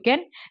வேர்டை you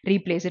can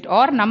replace it.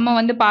 or நம்ம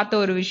வந்து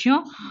பார்த்த ஒரு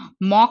விஷயம்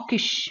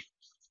mawkish,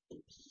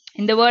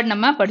 இந்த வேர்ட்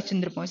நம்ம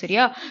படிச்சிருந்திருப்போம்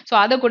சரியா. ஸோ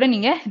அதை கூட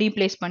நீங்க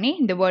ரீப்ளேஸ் பண்ணி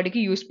இந்த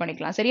வேர்டுக்கு யூஸ்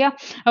பண்ணிக்கலாம் சரியா.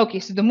 Okay,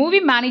 so the movie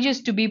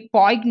manages to be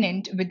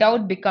பாய்க்னன்ட்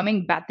without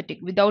becoming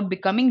pathetic, without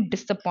becoming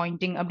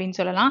disappointing அப்படின்னு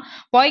சொல்லலாம்.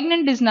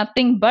 பாய்க்னன்ட் இஸ்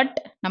நத்திங் பட்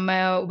நம்ம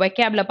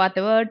வெக்காப்ல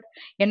பார்த்த வேர்ட்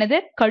என்னது,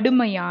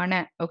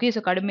 கடுமையான. ஓகே,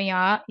 ஸோ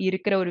கடுமையா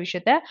இருக்கிற ஒரு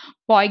விஷயத்த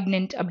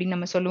பாய்க்னன்ட் அப்படின்னு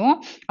நம்ம சொல்லுவோம்.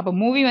 அப்போ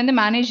மூவி வந்து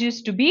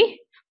மேனேஜஸ் டு பி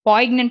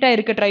பாய்க்னண்டா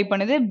இருக்க ட்ரை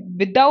பண்ணுது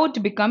வித்வுட்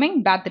பிகமிங்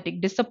பேத்தட்டிக்,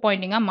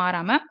 டிஸப்பாயிண்டிங்கா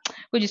மாறாம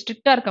கொஞ்சம்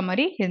ஸ்ட்ரிக்டா இருக்க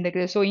மாதிரி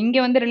இருந்துருக்கு. ஸோ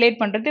இங்க வந்து ரிலேட்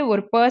பண்றது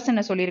ஒரு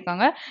பர்சனை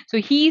சொல்லியிருக்காங்க.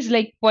 ஸோ ஹீ இஸ்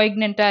லைக்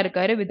பாய்க்னண்டா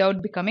இருக்காரு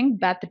வித்வுட் பிகமிங்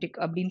பேத்தட்டிக்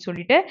அப்படின்னு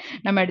சொல்லிட்டு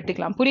நம்ம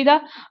எடுத்துக்கலாம். புரியுதா?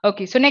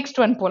 ஓகே, ஸோ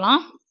நெக்ஸ்ட் ஒன்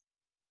போலாம்.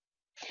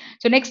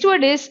 So next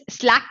word is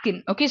slacken.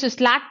 Okay, so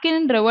slacken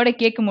word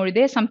கேட்கும்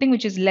பொழுது something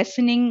which is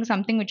lessening,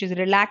 something which is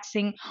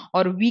relaxing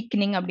or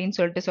weakening அப்படின்னு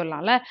சொல்லிட்டு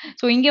சொல்லலாம்ல.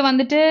 ஸோ இங்க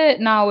வந்துட்டு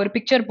நான் ஒரு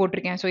பிக்சர்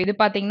போட்டிருக்கேன். ஸோ இது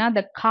பார்த்தீங்கன்னா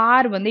the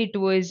car வந்து it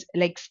was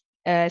like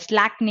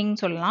slackening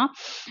சொல்லலாம்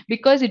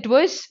because it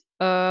was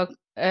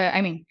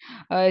I mean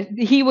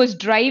he was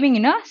driving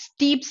in a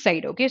steep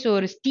side. Okay, so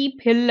ஒரு steep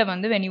hill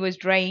வந்து when he was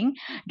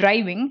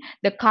driving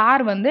the car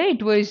வந்து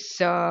it was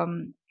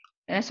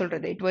என்ன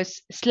சொல்றது, it was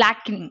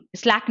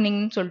ஸ்லாக்னிங்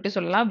சொல்லிட்டு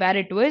சொல்லலாம், வேர்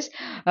it was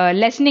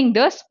லெஸ்னிங்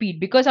the speed.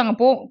 Because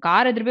அங்கே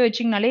car எடுத்துட்டு போய்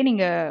வச்சிங்கனாலே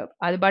நீங்க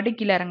அது பாட்டு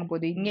கீழே இறங்க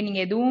போகுது. இங்க நீங்க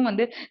எதுவும்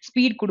வந்து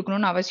ஸ்பீட்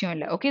கொடுக்கணும்னு அவசியம்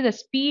இல்லை. Okay, the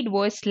speed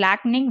was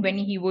ஸ்லாக்னிங்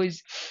when he was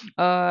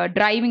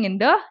driving in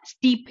the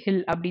steep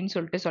hill அப்படின்னு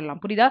சொல்லிட்டு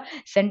சொல்லலாம். புரியுதா?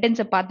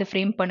 சென்டென்ஸை பார்த்து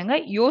ஃப்ரேம் பண்ணுங்க,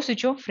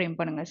 யோசிச்சும் ஃப்ரேம்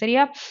பண்ணுங்க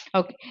சரியா.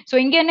 ஓகே, ஸோ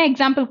இங்க என்ன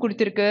எக்ஸாம்பிள்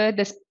கொடுத்துருக்கு,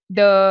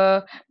 the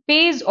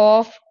pace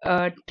of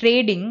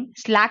trading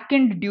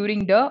slackened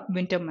during the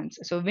winter months.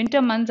 So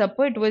winter months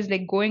appo it was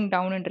like going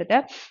down என்றத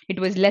it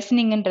was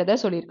lessening என்றத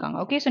சொல்லிருக்காங்க.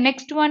 Okay, so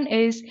next one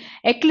is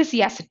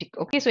ecclesiastic.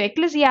 Okay, so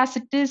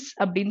ecclesiastes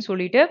அப்படின்னு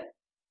சொல்லிட்டு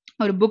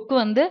ஒரு book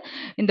வந்து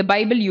இந்த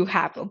Bible you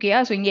have. ஓகேயா?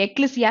 So இங்க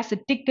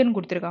எக்லிசியாஸ்டிக்னு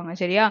கொடுத்துருக்காங்க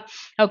சரியா.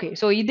 ஓகே,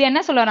 ஸோ இது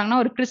என்ன சொல்ல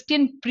வராங்கன்னா ஒரு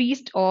கிறிஸ்டியன்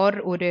ப்ரீஸ்ட் ஆர்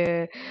ஒரு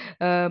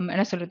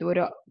என்ன சொல்றது,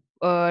 ஒரு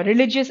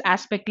ரிலிஜியஸ்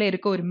ஆஸ்பெக்ட்ல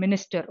இருக்க ஒரு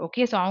மினிஸ்டர்.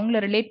 ஓகே, ஸோ அவங்கள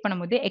ரிலேட்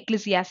பண்ணும்போது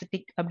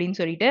எக்லிசியாஸ்டிக் அப்படின்னு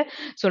சொல்லிட்டு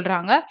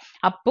சொல்றாங்க.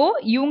 அப்போ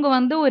இவங்க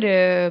வந்து ஒரு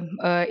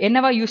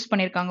என்னவா யூஸ்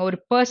பண்ணியிருக்காங்க, ஒரு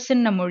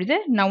பர்சன் பொழுது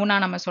நவுனா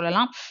நம்ம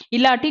சொல்லலாம்.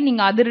 இல்லாட்டி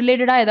நீங்க அது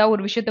ரிலேட்டடா ஏதாவது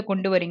ஒரு விஷயத்த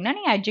கொண்டு வரீங்கன்னா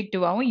நீங்க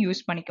அட்ஜெக்டிவாவும்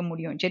யூஸ் பண்ணிக்க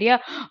முடியும் சரியா.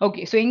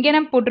 ஓகே, ஸோ இங்க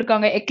என்ன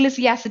போட்டிருக்காங்க,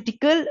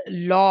 எக்லிசியாஸ்டிக்கல்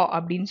லா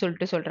அப்படின்னு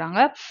சொல்லிட்டு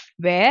சொல்றாங்க.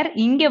 வேர்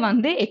இங்க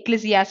வந்து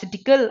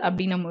எக்லிசியாஸ்டிக்கல்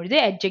அப்படின்னும் பொழுது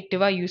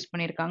அட்ஜெக்டிவா யூஸ்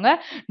பண்ணியிருக்காங்க.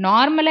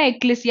 நார்மலா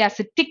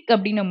எக்லிசியாஸ்டிக்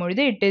அப்படின்னும்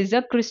பொழுது it is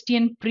a Christian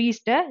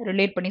priest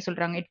relate பண்ணி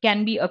சொல்றாங்க. It can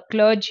be a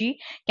clergy,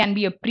 can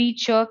be a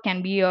preacher, can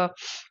be a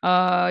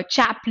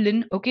chaplain.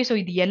 Okay, so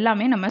இது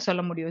எல்லாமே நம்ம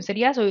சொல்ல முடியும்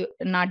சரியா. so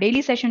நான்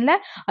டெய்லி செஷன்ல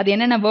அது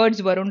என்னென்ன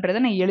வேர்ட்ஸ்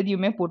வரும்ன்றதை நான்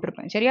எழுதியுமே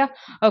போட்டிருப்பேன் சரியா.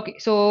 Okay,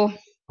 so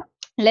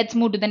let's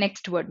move to the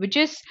next word, which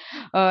is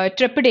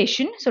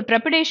trepidation. So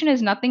trepidation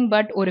is nothing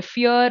but ஒரு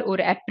fear,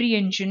 ஒரு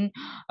apprehension.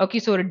 Okay,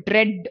 so ஒரு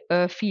dread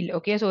feel.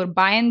 Okay, so ஒரு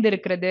பயந்து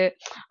இருக்கிறது,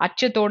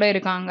 அச்சத்தோட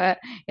இருக்காங்க,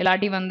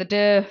 இல்லாட்டி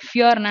வந்துட்டு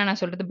ஃபியர்னா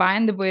நான் சொல்றது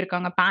பயந்து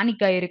போயிருக்காங்க,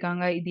 பேனிக்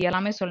ஆயிருக்காங்க, இது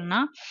எல்லாமே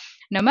சொல்லலாம்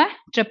நம்ம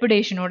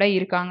ட்ரெப்பிடேஷனோட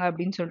இருக்காங்க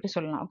அப்படின்னு சொல்லிட்டு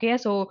சொல்லலாம். Okay,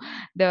 so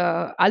the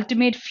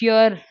ultimate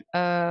fear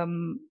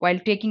while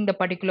taking the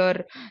particular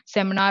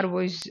seminar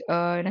was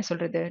என்ன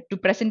சொல்றது, to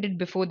present it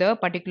before the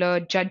particular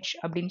judge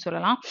அப்படின்னு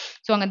சொல்லலாம்.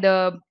 ஸோ அங்கே the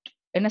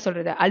என்ன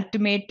சொல்றது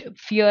அல்டிமேட்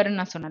ஃபியர்ன்னு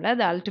நான் சொன்னல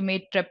the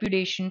ultimate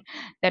trepidation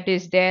that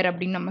is there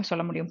அப்படின்னு நம்ம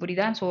சொல்ல முடியும்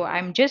புரியுதா so I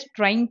am just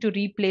trying to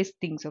replace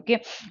things okay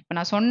இப்போ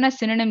நான் சொன்ன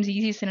சினனிம்ஸ்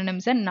ஈஸி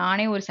சினனிம்ஸை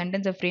நானே ஒரு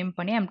சென்டென்ஸை ஃப்ரேம்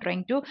பண்ணி I'm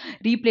trying to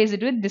replace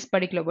it with this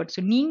particular word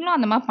so நீங்களும்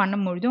அந்த மாதிரி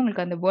பண்ணும்பொழுது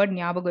உங்களுக்கு அந்த வேர்ட்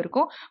ஞாபகம்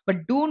இருக்கும்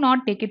but two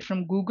not take it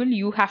from Google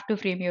you have to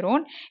frame your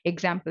own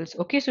examples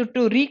okay so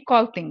to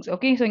recall things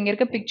okay so இங்கே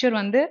இருக்க பிக்சர்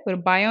வந்து ஒரு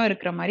பயம்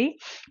இருக்கிற மாதிரி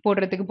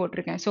போடுறதுக்கு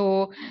போட்டிருக்கேன் so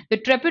the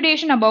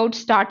ட்ரெபிடேஷன் about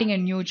starting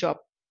a new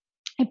job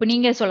இப்போ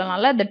நீங்க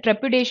சொல்லலாம்ல the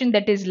trepidation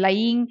that is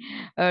lying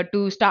to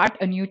start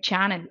a new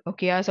channel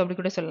ஓகேயா ஸோ அப்படி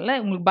கூட சொல்லல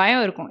உங்களுக்கு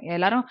பயம் இருக்கும்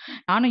எல்லாரும்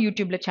நானும்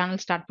யூடியூப்ல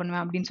சேனல் ஸ்டார்ட்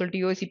பண்ணுவேன் அப்படின்னு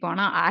சொல்லிட்டு யோசிப்போம்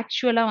ஆனால்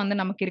ஆக்சுவலா வந்து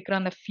நமக்கு இருக்கிற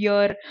அந்த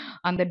ஃபியர்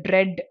அந்த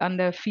ட்ரெட்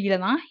அந்த ஃபீலை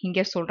தான்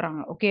இங்கே சொல்றாங்க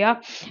ஓகேயா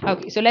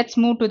okay so let's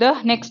move to the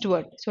next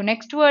word so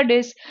next word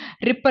is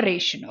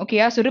reparation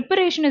ஓகேயா so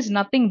reparation is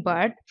nothing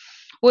but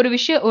ஒரு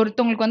விஷயம்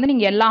ஒருத்தவங்களுக்கு வந்து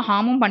நீங்க எல்லா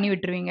ஹார்மும் பண்ணி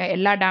விட்டுருவீங்க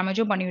எல்லா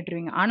டேமேஜும் பண்ணி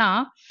விட்டுருவீங்க ஆனா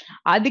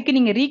அதுக்கு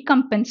நீங்க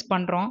ரீகம்பென்ஸ்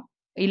பண்றோம்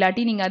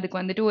இல்லாட்டி நீங்க அதுக்கு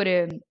வந்துட்டு ஒரு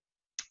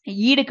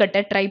ஈடு கட்ட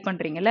ட்ரை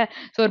பண்றீங்கல்ல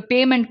ஸோ ஒரு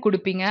பேமெண்ட்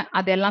கொடுப்பீங்க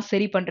அதெல்லாம்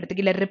சரி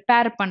பண்றதுக்கு இல்லை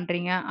ரிப்பேர்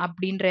பண்றீங்க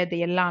அப்படின்றது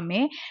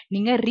எல்லாமே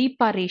நீங்க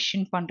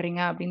ரீபாரேஷன்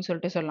பண்றீங்க அப்படின்னு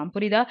சொல்லிட்டு சொல்லலாம்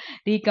புரியுதா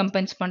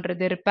ரீகம்பென்ஸ்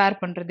பண்றது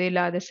ரிப்பேர் பண்றது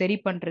இல்லை அதை சரி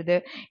பண்றது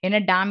என்ன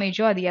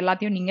டேமேஜோ அது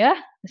எல்லாத்தையும் நீங்க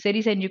சரி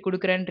செஞ்சு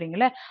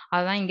கொடுக்குறேன்றீங்களே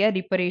அதுதான் இங்க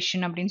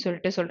ரிப்பரேஷன் அப்படின்னு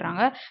சொல்லிட்டு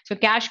சொல்றாங்க ஸோ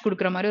கேஷ்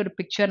கொடுக்குற மாதிரி ஒரு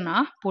பிக்சர்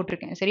நான்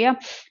போட்டிருக்கேன் சரியா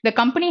the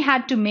company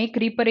had to make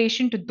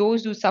ரீப்பரேஷன் to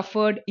those who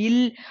suffered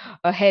will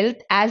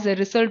health as a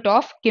result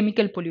of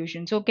chemical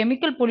pollution so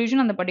chemical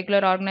pollution அந்த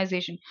பர்டிகுலர்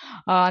ஆர்கனைசேஷன்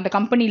அந்த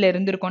கம்பெனில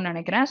இருந்திருக்கும்னு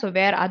நினைக்கிறேன் ஸோ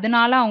வேற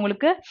அதனால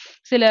அவங்களுக்கு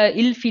சில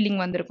இல் ஃபீலிங்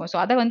வந்திருக்கும் ஸோ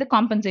அதை வந்து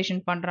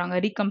காம்பன்சேஷன்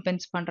பண்றாங்க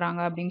ரீகம்பென்ஸ்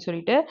பண்றாங்க அப்படின்னு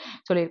சொல்லிட்டு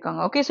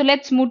சொல்லியிருக்காங்க okay so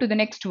let's move to the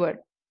next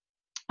word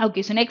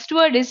okay so next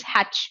word is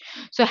hatch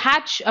so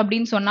hatch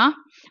அப்படின்னு சொன்னா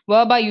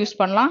வேர்பா யூஸ்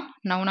பண்ணலாம்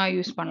நவுனா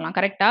யூஸ் பண்ணலாம்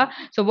கரெக்டா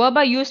ஸோ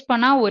வேர்பா யூஸ்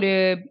பண்ணா ஒரு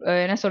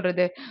என்ன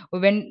சொல்றது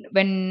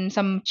வென்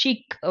சம்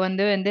சீக்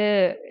வந்து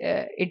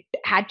இட்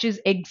ஹேட்சஸ்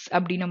எக்ஸ்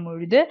அப்படின்னும்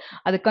பொழுது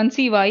அது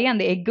கன்சீவ் ஆகி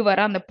அந்த எக்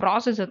வர அந்த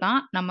ப்ராசஸை தான்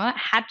நம்ம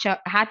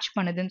ஹேட்ச்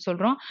பண்ணுதுன்னு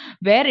சொல்றோம்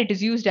வேர் it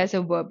is used as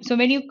a verb so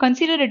when you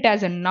consider it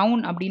as a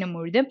noun அப்படின்னும்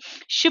பொழுது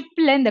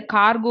ஷிப்ல இந்த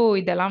கார்கோ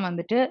இதெல்லாம்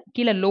வந்துட்டு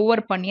கீழே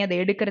லோவர் பண்ணி அதை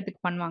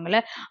எடுக்கிறதுக்கு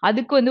பண்ணுவாங்கல்ல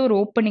அதுக்கு வந்து ஒரு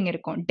ஓப்பனிங்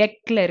இருக்கும்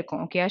டெக்ல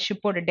இருக்கும் ஓகே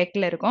ஷிப்போட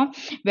டெக்ல இருக்கும்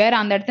வேற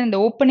அந்த இடத்துல இந்த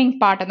ஓப்பனிங்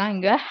பார்ட்டை தான்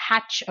இங்க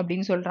ஹேட்ச்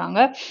அப்படின்னு சொல்றாங்க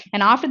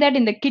அண்ட் ஆஃப்டர் தட்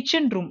இந்த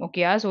கிச்சன் ரூம்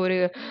ஓகேயா ஸோ ஒரு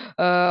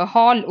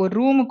ஹால் ஒரு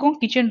ரூமுக்கும்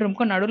கிச்சன்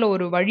ரூமுக்கும் நடுவில்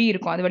ஒரு வழி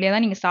இருக்கும் அது வழியா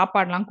தான் நீங்க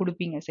சாப்பாடுலாம்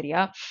கொடுப்பீங்க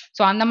சரியா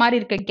ஸோ அந்த மாதிரி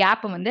இருக்க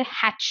கேப் வந்து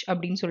ஹேட்ச்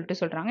அப்படின்னு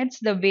சொல்லிட்டு சொல்றாங்க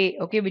it's the way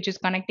okay which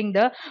is connecting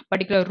the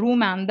particular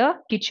room and the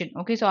kitchen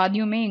okay so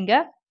அதையுமே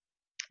இங்க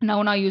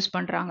நவுனா யூஸ்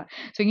பண்றாங்க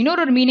ஸோ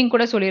இன்னொரு மீனிங்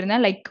கூட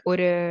சொல்லியிருந்தேன் லைக்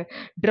ஒரு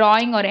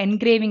டிராயிங் ஒரு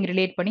என்கிரேவிங்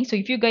ரிலேட் பண்ணி so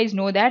if you guys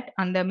know that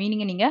அந்த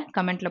மீனிங்கை நீங்க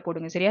கமெண்ட்ல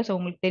போடுங்க சரியா ஸோ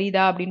உங்களுக்கு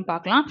தெரியுதா அப்படின்னு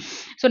பார்க்கலாம்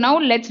so now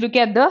let's look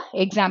at the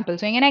example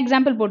so என்ன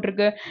எக்ஸாம்பிள்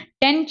போட்டிருக்கு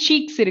 10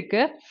 சீக்ஸ்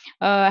இருக்கு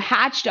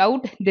ஹேட்ச்ட்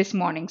அவுட் திஸ்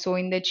மார்னிங் ஸோ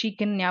இந்த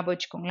சீக்குன்னு ஞாபகம்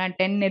வச்சுக்கோங்களேன்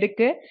 10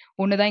 இருக்கு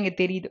ஒன்று தான் இங்கே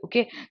தெரியுது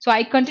okay so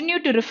I continue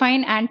to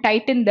refine and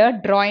Titan the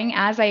drawing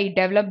as I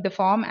develop the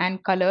form and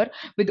colour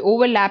with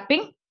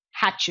overlapping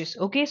ஹேட்சஸ்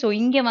okay so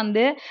இங்கே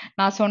வந்து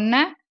நான்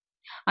சொன்ன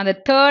அந்த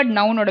தேர்ட்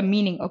நவுனோட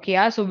மீனிங்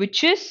ஓகேயா ஸோ விச்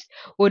இஸ்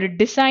ஒரு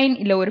டிசைன்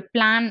இல்லை ஒரு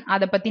பிளான்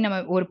அதை பற்றி நம்ம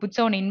ஒரு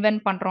புதுசாக ஒன்று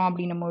இன்வென்ட் பண்ணுறோம்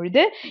அப்படின்னும்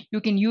பொழுது you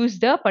can use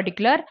the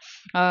particular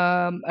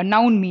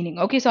noun meaning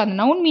okay so அந்த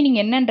நவுன் மீனிங்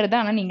என்னன்றதை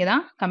ஆனால் நீங்கள்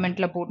தான்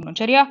கமெண்ட்ல போடணும்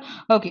சரியா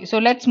okay so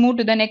let's move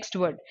to the next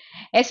word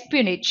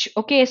எஸ்பினேஜ்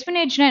okay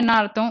எஸ்பினேஜ்னா என்ன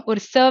அர்த்தம்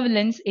ஒரு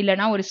சர்விலன்ஸ்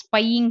இல்லைனா ஒரு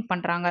ஸ்பையிங்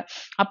பண்ணுறாங்க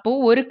அப்போ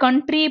ஒரு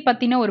கண்ட்ரி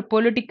பற்றின ஒரு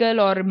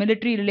பொலிட்டிக்கல் ஆர்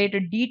மிலிட்ரி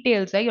ரிலேட்டட்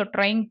டீட்டெயில்ஸை your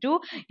trying to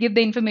give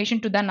the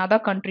information to than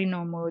other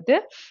கண்ட்ரின்னும் போது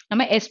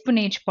நம்ம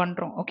எஸ்பினேஜ்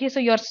பண்றோம் okay so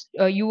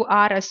you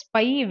are a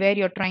spy where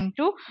your trying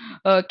to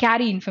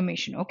carry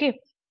information okay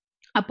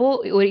அப்போ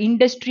ஒரு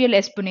இண்டஸ்ட்ரியல்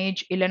எஸ்பினேஜ்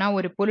இல்லைனா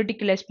ஒரு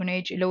பொலிட்டிக்கல்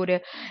எஸ்பினேஜ் இல்லை ஒரு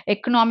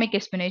எக்கனாமிக்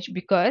எஸ்பினேஜ்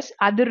பிகாஸ்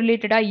அது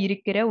ரிலேட்டடா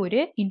இருக்கிற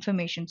ஒரு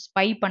இன்ஃபர்மேஷன்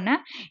ஸ்பை பண்ண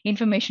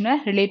இன்ஃபர்மேஷனை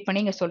ரிலேட்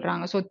பண்ணி இங்க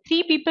சொல்றாங்க so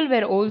 3 people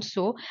were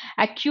also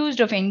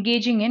accused of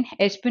engaging in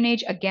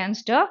espionage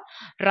against a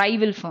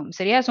rival firm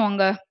சரியா ஸோ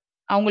அங்க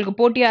அவங்களுக்கு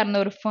போட்டியா இருந்த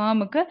ஒரு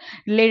ஃபர்முக்கு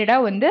ரிலேட்டடா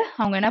வந்து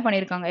அவங்க என்ன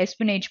பண்ணிருக்காங்க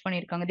எஸ்பினேஜ்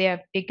பண்ணிருக்காங்க தே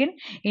ஹேவ் டேக்கன்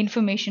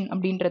இன்ஃபர்மேஷன்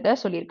அப்படின்றத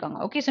சொல்லியிருக்காங்க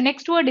okay so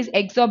next word is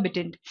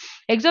எக்ஸாபிட்டன்ட்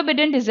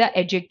எக்ஸாபிட்டன்ட் is a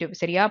adjective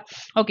சரியா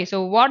okay so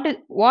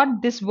what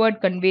this word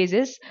conveys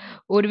is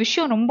ஒரு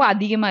விஷயம் ரொம்ப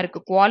அதிகமா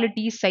இருக்கு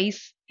குவாலிட்டி சைஸ்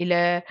இல்ல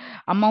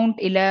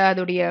அமௌண்ட் இல்ல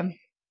அதோடைய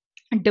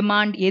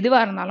டிமாண்ட்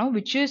எதுவா இருந்தாலும்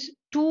which is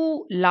two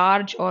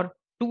large R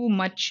too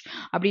much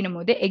அப்படின்னும்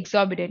போது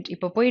எக்ஸாபிடன்ட்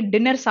இப்போ போய்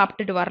டின்னர்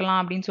சாப்பிட்டுட்டு வரலாம்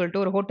அப்படின்னு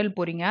சொல்லிட்டு ஒரு ஹோட்டல்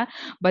போறீங்க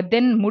பட்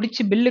தென்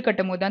முடிச்சு பில்லு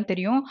கட்டும் போது தான்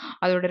தெரியும்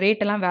அதோட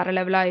ரேட் எல்லாம் வேற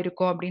லெவலா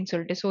இருக்கும் அப்படின்னு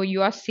சொல்லிட்டு so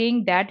you are saying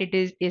that it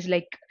is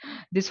like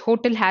this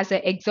hotel has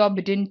an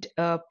exorbitant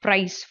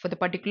price for the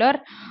particular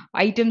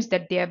items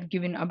that they have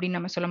given அப்படின்னு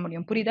நம்ம சொல்ல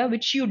முடியும் புரியுதா,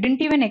 which you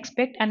didn't even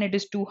expect and it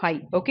is too high.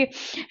 Okay,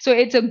 so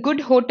it's a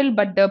good hotel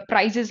but the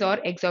prices are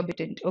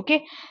exorbitant. Okay,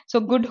 so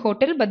good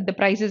hotel but the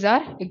prices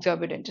are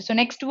exorbitant. So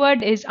next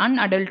word is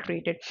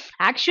unadulterated.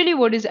 Actually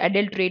what is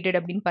adulterated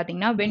அப்படின்னு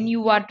பாத்தீங்கன்னா when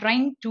you are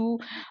trying to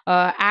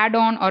add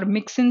on or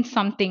mix in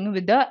something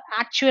with the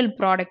actual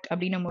product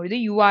அப்படின்னும் பொழுது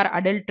you are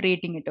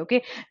adulterating it.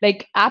 Okay,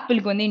 like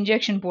ஆப்பிளுக்கு வந்து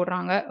injection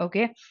போடுறாங்க.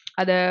 Okay,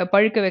 அதை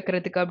பழுக்க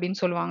வைக்கிறதுக்கு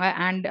அப்படின்னு சொல்லுவாங்க,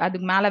 அண்ட்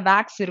அதுக்கு மேல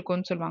வேக்ஸ்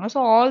இருக்கும்னு சொல்லுவாங்க.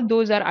 So all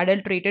those are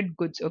adulterated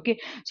goods. Okay,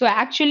 so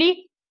actually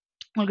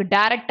உங்களுக்கு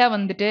டைரக்டா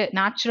வந்துட்டு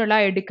நேச்சுரலா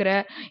எடுக்கிற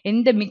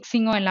எந்த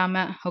மிக்சிங்கும்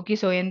இல்லாம, ஓகே,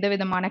 ஸோ எந்த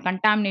விதமான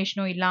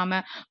கண்டாமினேஷனும்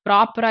இல்லாம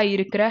ப்ராப்பரா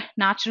இருக்கிற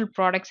நேச்சுரல்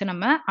ப்ராடக்ட்ஸை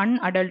நம்ம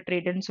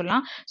அன்அடல்ட்ரேட்டட்னு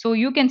சொல்லலாம். So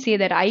you can say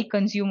that I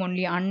consume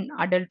only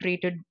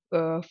unadulterated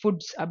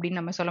foods அப்படின்னு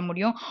நம்ம சொல்ல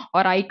முடியும்,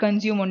 or I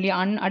consume only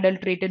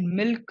unadulterated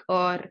milk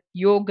or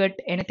yogurt,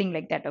 anything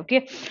like that. Okay,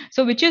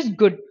 so which is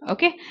good.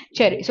 Okay,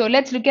 சரி, so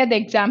let's look at the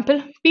example.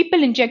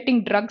 People injecting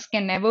drugs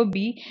can never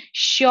be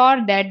sure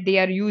that they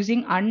are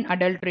using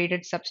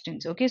unadulterated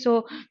substance. Okay, so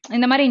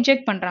இந்த மாதிரி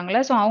inject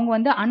பண்றாங்களா, so அவங்க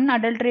வந்து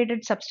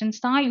unadulterated substance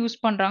தான் use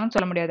பண்றாங்கன்னு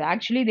சொல்ல முடியாது.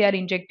 Actually they are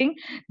injecting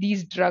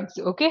these drugs.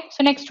 Okay,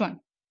 so next one,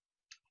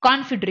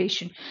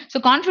 confederation. So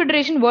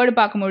confederation word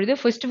பார்க்கும்பொழுது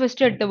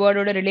ஃபர்ஸ்ட் எடுத்த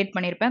வேர்டோட ரிலேட்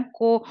பண்ணியிருப்பேன்,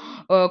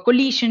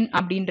 கொலிஷன்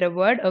அப்படின்ற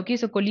word. Okay,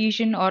 so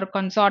collision R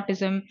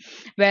கன்சார்டிசம்,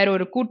 வேற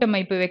ஒரு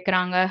கூட்டமைப்பு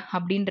வைக்கிறாங்க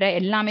அப்படின்ற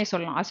எல்லாமே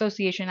சொல்லலாம்.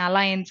 அசோசியேஷன்,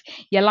 அலையன்ஸ்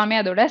எல்லாமே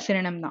அதோட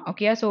சினனம் தான்.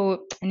 ஓகே, ஸோ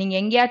நீங்க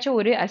எங்கேயாச்சும்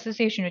ஒரு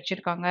அசோசியேஷன்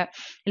வச்சிருக்காங்க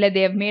இல்லை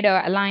தே ஹவ் மேட்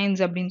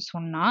அலையன்ஸ் அப்படின்னு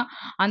சொன்னா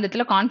அந்த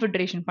இடத்துல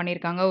கான்ஃபெடரேஷன்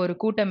பண்ணியிருக்காங்க, ஒரு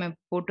கூட்டமைப்பு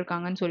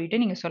போட்டிருக்காங்கன்னு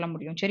சொல்லிட்டு நீங்க சொல்ல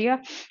முடியும். சரியா?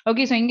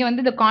 ஓகே, ஸோ இங்க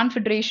வந்து த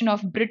confederation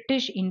of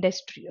British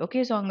industry.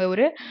 Okay, so அங்க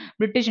ஒரு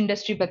பிரிட்டிஷ்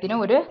இண்டஸ்ட்ரி பத்தின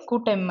ஒரு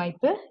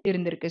கூட்டமைப்பு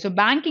இருந்திருக்கு. ஸோ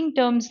பேங்கிங்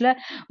டேர்ம்ஸ்ல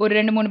ஒரு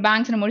 2-3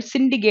 பேங்க்ஸ் நம்ம ஒரு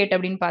syndicate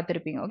அப்படின்னு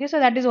பார்த்திருப்பீங்க. Okay, so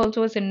that is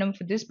also a synonym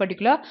for this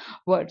particular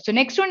word. So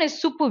next one is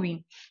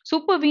supervene.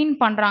 Supervene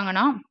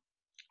பண்றாங்கன்னா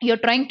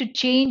you're trying to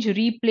change,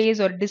 replace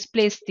or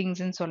displace things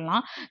ன்னு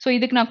சொல்லலாம். ஸோ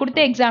இதுக்கு நான் கொடுத்த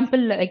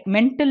எக்ஸாம்பிள் லைக்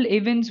மென்டல்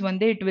events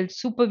வந்து it will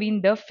supervene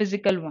the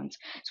physical ones.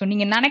 So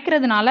நீங்க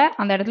நினைக்கிறதுனால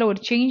அந்த இடத்துல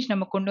ஒரு சேஞ்ச்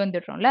நம்ம கொண்டு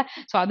வந்துடுறோம்ல,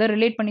 ஸோ அதை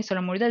ரிலேட் பண்ணி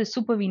சொல்லும்பொழுது அது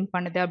supervene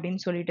பண்ணுது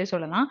அப்படின்னு சொல்லிட்டு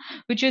சொல்லலாம்,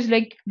 which is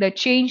like the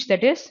change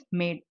that is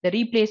made, the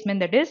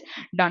replacement that is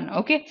done.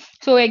 Okay,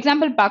 so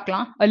example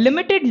பார்க்கலாம். A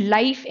limited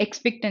life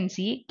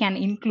expectancy can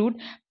include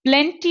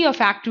plenty of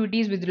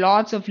activities with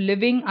lots of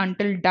living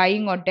until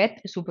dying or death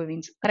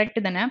supervenes. Correct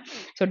தானே?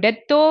 So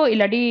டெத்தோ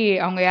இல்லாட்டி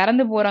அவங்க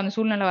இறந்து போற அந்த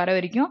சூழ்நிலை வர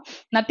வரைக்கும்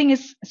நத்திங்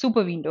இஸ்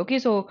சூப்பர்வீன்ட். ஓகே,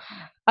 ஸோ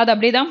அது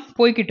அப்படியே தான்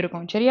போய்கிட்டு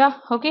இருக்கும். சரியா?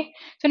 Okay,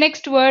 so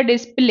next word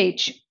is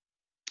பில்லேஜ்.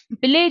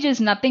 பில்லேஜ்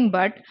is nothing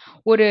but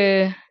ஒரு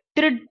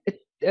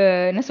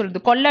என்ன சொல்றது,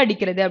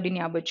 கொள்ளடிக்கிறது அப்படின்னு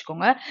ஞாபகம்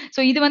வச்சுக்கோங்க. ஸோ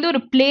இது வந்து ஒரு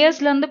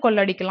பிளேயர்ஸ்ல இருந்து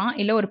கொள்ளடிக்கலாம்,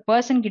 இல்ல ஒரு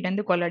பர்சன் கிட்ட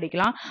இருந்து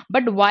கொள்ளடிக்கலாம்,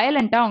 பட்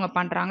வயலண்டா அவங்க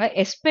பண்றாங்க.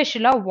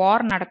 எஸ்பெஷலா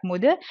வார்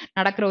நடக்கும்போது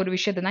நடக்கிற ஒரு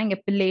விஷயத்தை தான் இங்க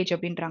பில்லேஜ்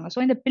அப்படின்றாங்க.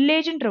 ஸோ இந்த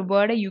பில்லேஜ்ன்ற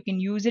வேர்டை you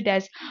can use it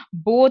as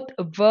both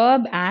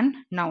verb and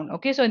noun.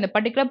 Okay, so இந்த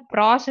பர்டிகுலர்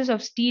ப்ராசஸ்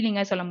ஆஃப்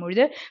ஸ்டீலிங்கை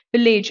சொல்லும்பொழுது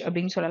பில்லேஜ்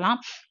அப்படின்னு சொல்லலாம்.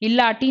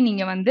 இல்லாட்டி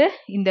நீங்க வந்து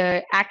இந்த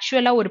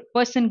ஆக்சுவலா ஒரு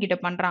பர்சன் கிட்ட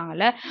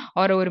பண்றாங்கல்ல,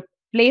 ஒரு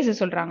பிளேஸ்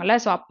சொல்றாங்கல்ல,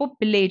 ஸோ அப்போ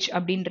பில்லேஜ்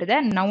அப்படின்றத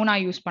நவுனா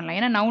யூஸ் பண்ணலாம்.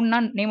 ஏன்னா நவுன்னா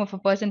name of a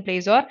person,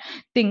 place R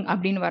thing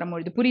அப்படின்னு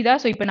வரும்பொழுது புரியுதா?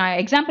 ஸோ இப்போ நான்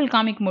எக்ஸாம்பிள்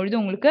காமிக்கும் பொழுது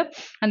உங்களுக்கு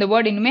அந்த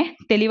வேர்ட் இன்னுமே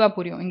தெளிவா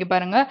புரியும். இங்க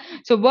பாருங்க,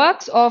 so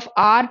works of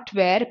art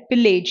where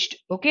பில்லேஜ்ட்.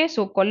 Okay,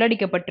 so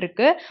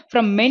கொள்ளடிக்கப்பட்டிருக்கு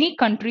from many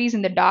countries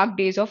in the dark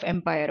days of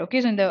empire.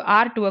 Okay, so இந்த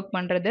ஆர்ட் ஒர்க்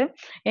பண்றது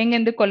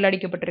எங்கேருந்து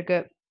கொள்ளடிக்கப்பட்டிருக்கு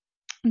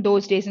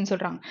those days ன்னு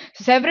சொல்றாங்க.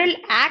 Several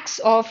acts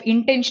of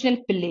intentional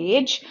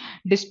pillage,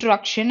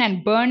 destruction and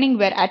burning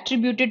were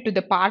attributed to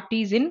the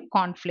parties in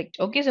conflict.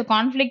 Okay, so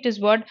conflict is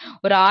what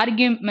ஒரு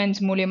arguments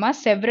மூலமா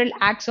several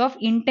acts of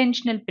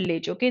intentional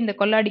pillage. Okay, இந்த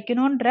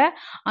கொள்ளடிக்கணும்ன்ற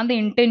அந்த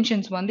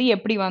intentions வந்து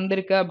எப்படி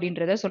வந்திருக்கு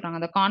அப்படின்றத சொல்றாங்க,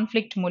 அந்த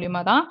conflict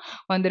மூலமா தான்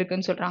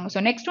வந்திருக்குன்னு சொல்றாங்க.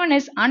 So next one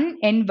is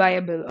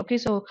unenviable.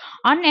 Okay, so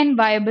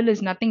unenviable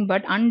is nothing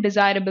but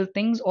undesirable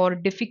things or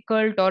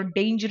difficult or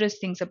dangerous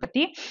things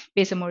பத்தி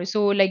பேசும்போது.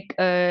 So like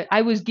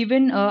I was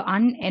given a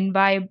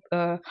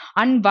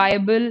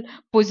unviable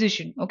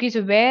position. Okay, so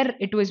where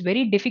it was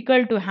very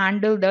difficult to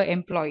handle the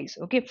employees.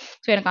 Okay,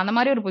 so எனக்கு அந்த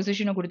மாதிரி ஒரு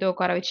பொசிஷனை கொடுத்து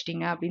உட்கார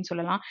வச்சிட்டீங்க அப்படின்னு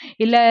சொல்லலாம்.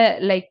 இல்ல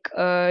like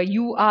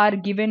you are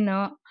given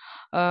a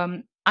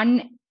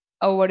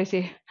what do you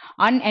say,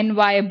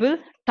 unenviable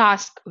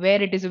task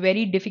where it is a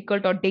very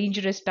difficult or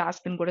dangerous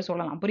task ன்னு கூட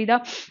சொல்லலாம். புரியுதா?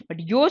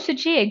 பட்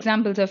யோசிச்சு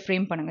எக்ஸாம்பிள்ஸை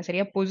ஃப்ரேம் பண்ணுங்க.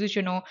 சரியா?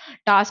 பொசிஷனோ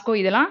டாஸ்கோ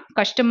இதெல்லாம்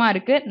கஷ்டமா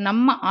இருக்கு,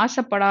 நம்ம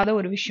ஆசைப்படாத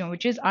ஒரு விஷயம்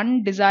which is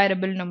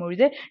undesirable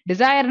பொழுது,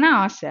 டிசைர்னா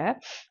ஆசை,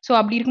 ஸோ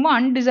அப்படி இருக்கும்போது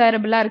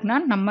அன்டிசைரபிளா இருக்குன்னா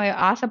நம்ம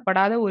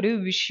ஆசைப்படாத ஒரு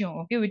விஷயம்.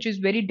 ஓகே, which is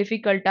very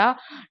difficult-ஆ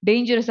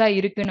டேஞ்சரஸா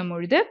இருக்குன்னும்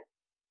பொழுது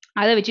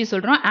அதை வச்சு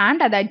சொல்றோம்.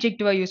 அண்ட் அதை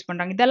அட்ஜெக்டிவா யூஸ்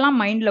பண்றாங்க. இதெல்லாம்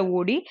மைண்ட்ல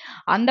ஓடி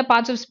அந்த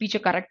பார்ட்ஸ் ஆஃப் ஸ்பீச்சை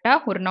கரெக்டா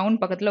ஒரு நவுன்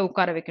பக்கத்துல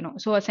உட்கார வைக்கணும்.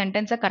 ஸோ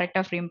சென்டென்ஸை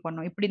கரெக்டா ஃப்ரேம்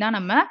பண்ணணும். இப்படிதான்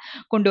நம்ம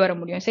கொண்டு வர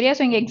முடியும். சரியா?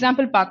 ஸோ இங்க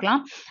எக்ஸாம்பிள்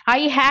பார்க்கலாம். ஐ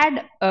had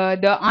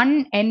the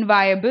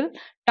unenviable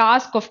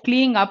task of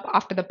cleaning up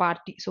after the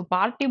party. So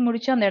party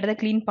முடிச்சு அந்த இடத்த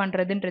கிளீன்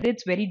பண்றதுன்றது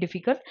it's very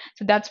difficult.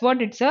 So that's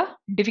what it's a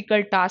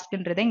difficult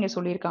டாஸ்க்ன்றதை இங்கே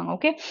சொல்லியிருக்காங்க.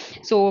 ஓகே,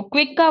 ஸோ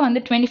குவிக்காக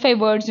வந்து 25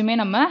 வேர்ட்ஸுமே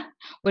நம்ம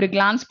ஒரு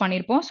கிளான்ஸ்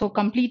பண்ணியிருப்போம். ஸோ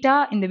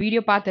கம்ப்ளீட்டாக இந்த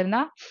வீடியோ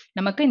பார்த்துருந்தா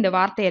நமக்கு இந்த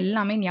வார்த்தை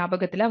எல்லாமே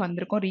ஞாபகத்தில்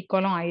வந்திருக்கும்,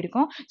 ரீகாலும்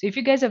ஆயிருக்கும். So if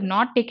you guys have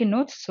not taken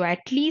notes, so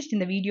at least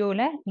இந்த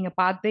வீடியோவில் நீங்கள்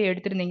பார்த்து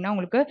எடுத்திருந்தீங்கன்னா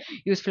உங்களுக்கு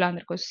யூஸ்ஃபுல்லாக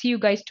இருந்திருக்கும். See you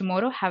guys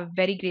tomorrow. Have a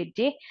very great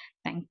day.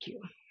 Thank you.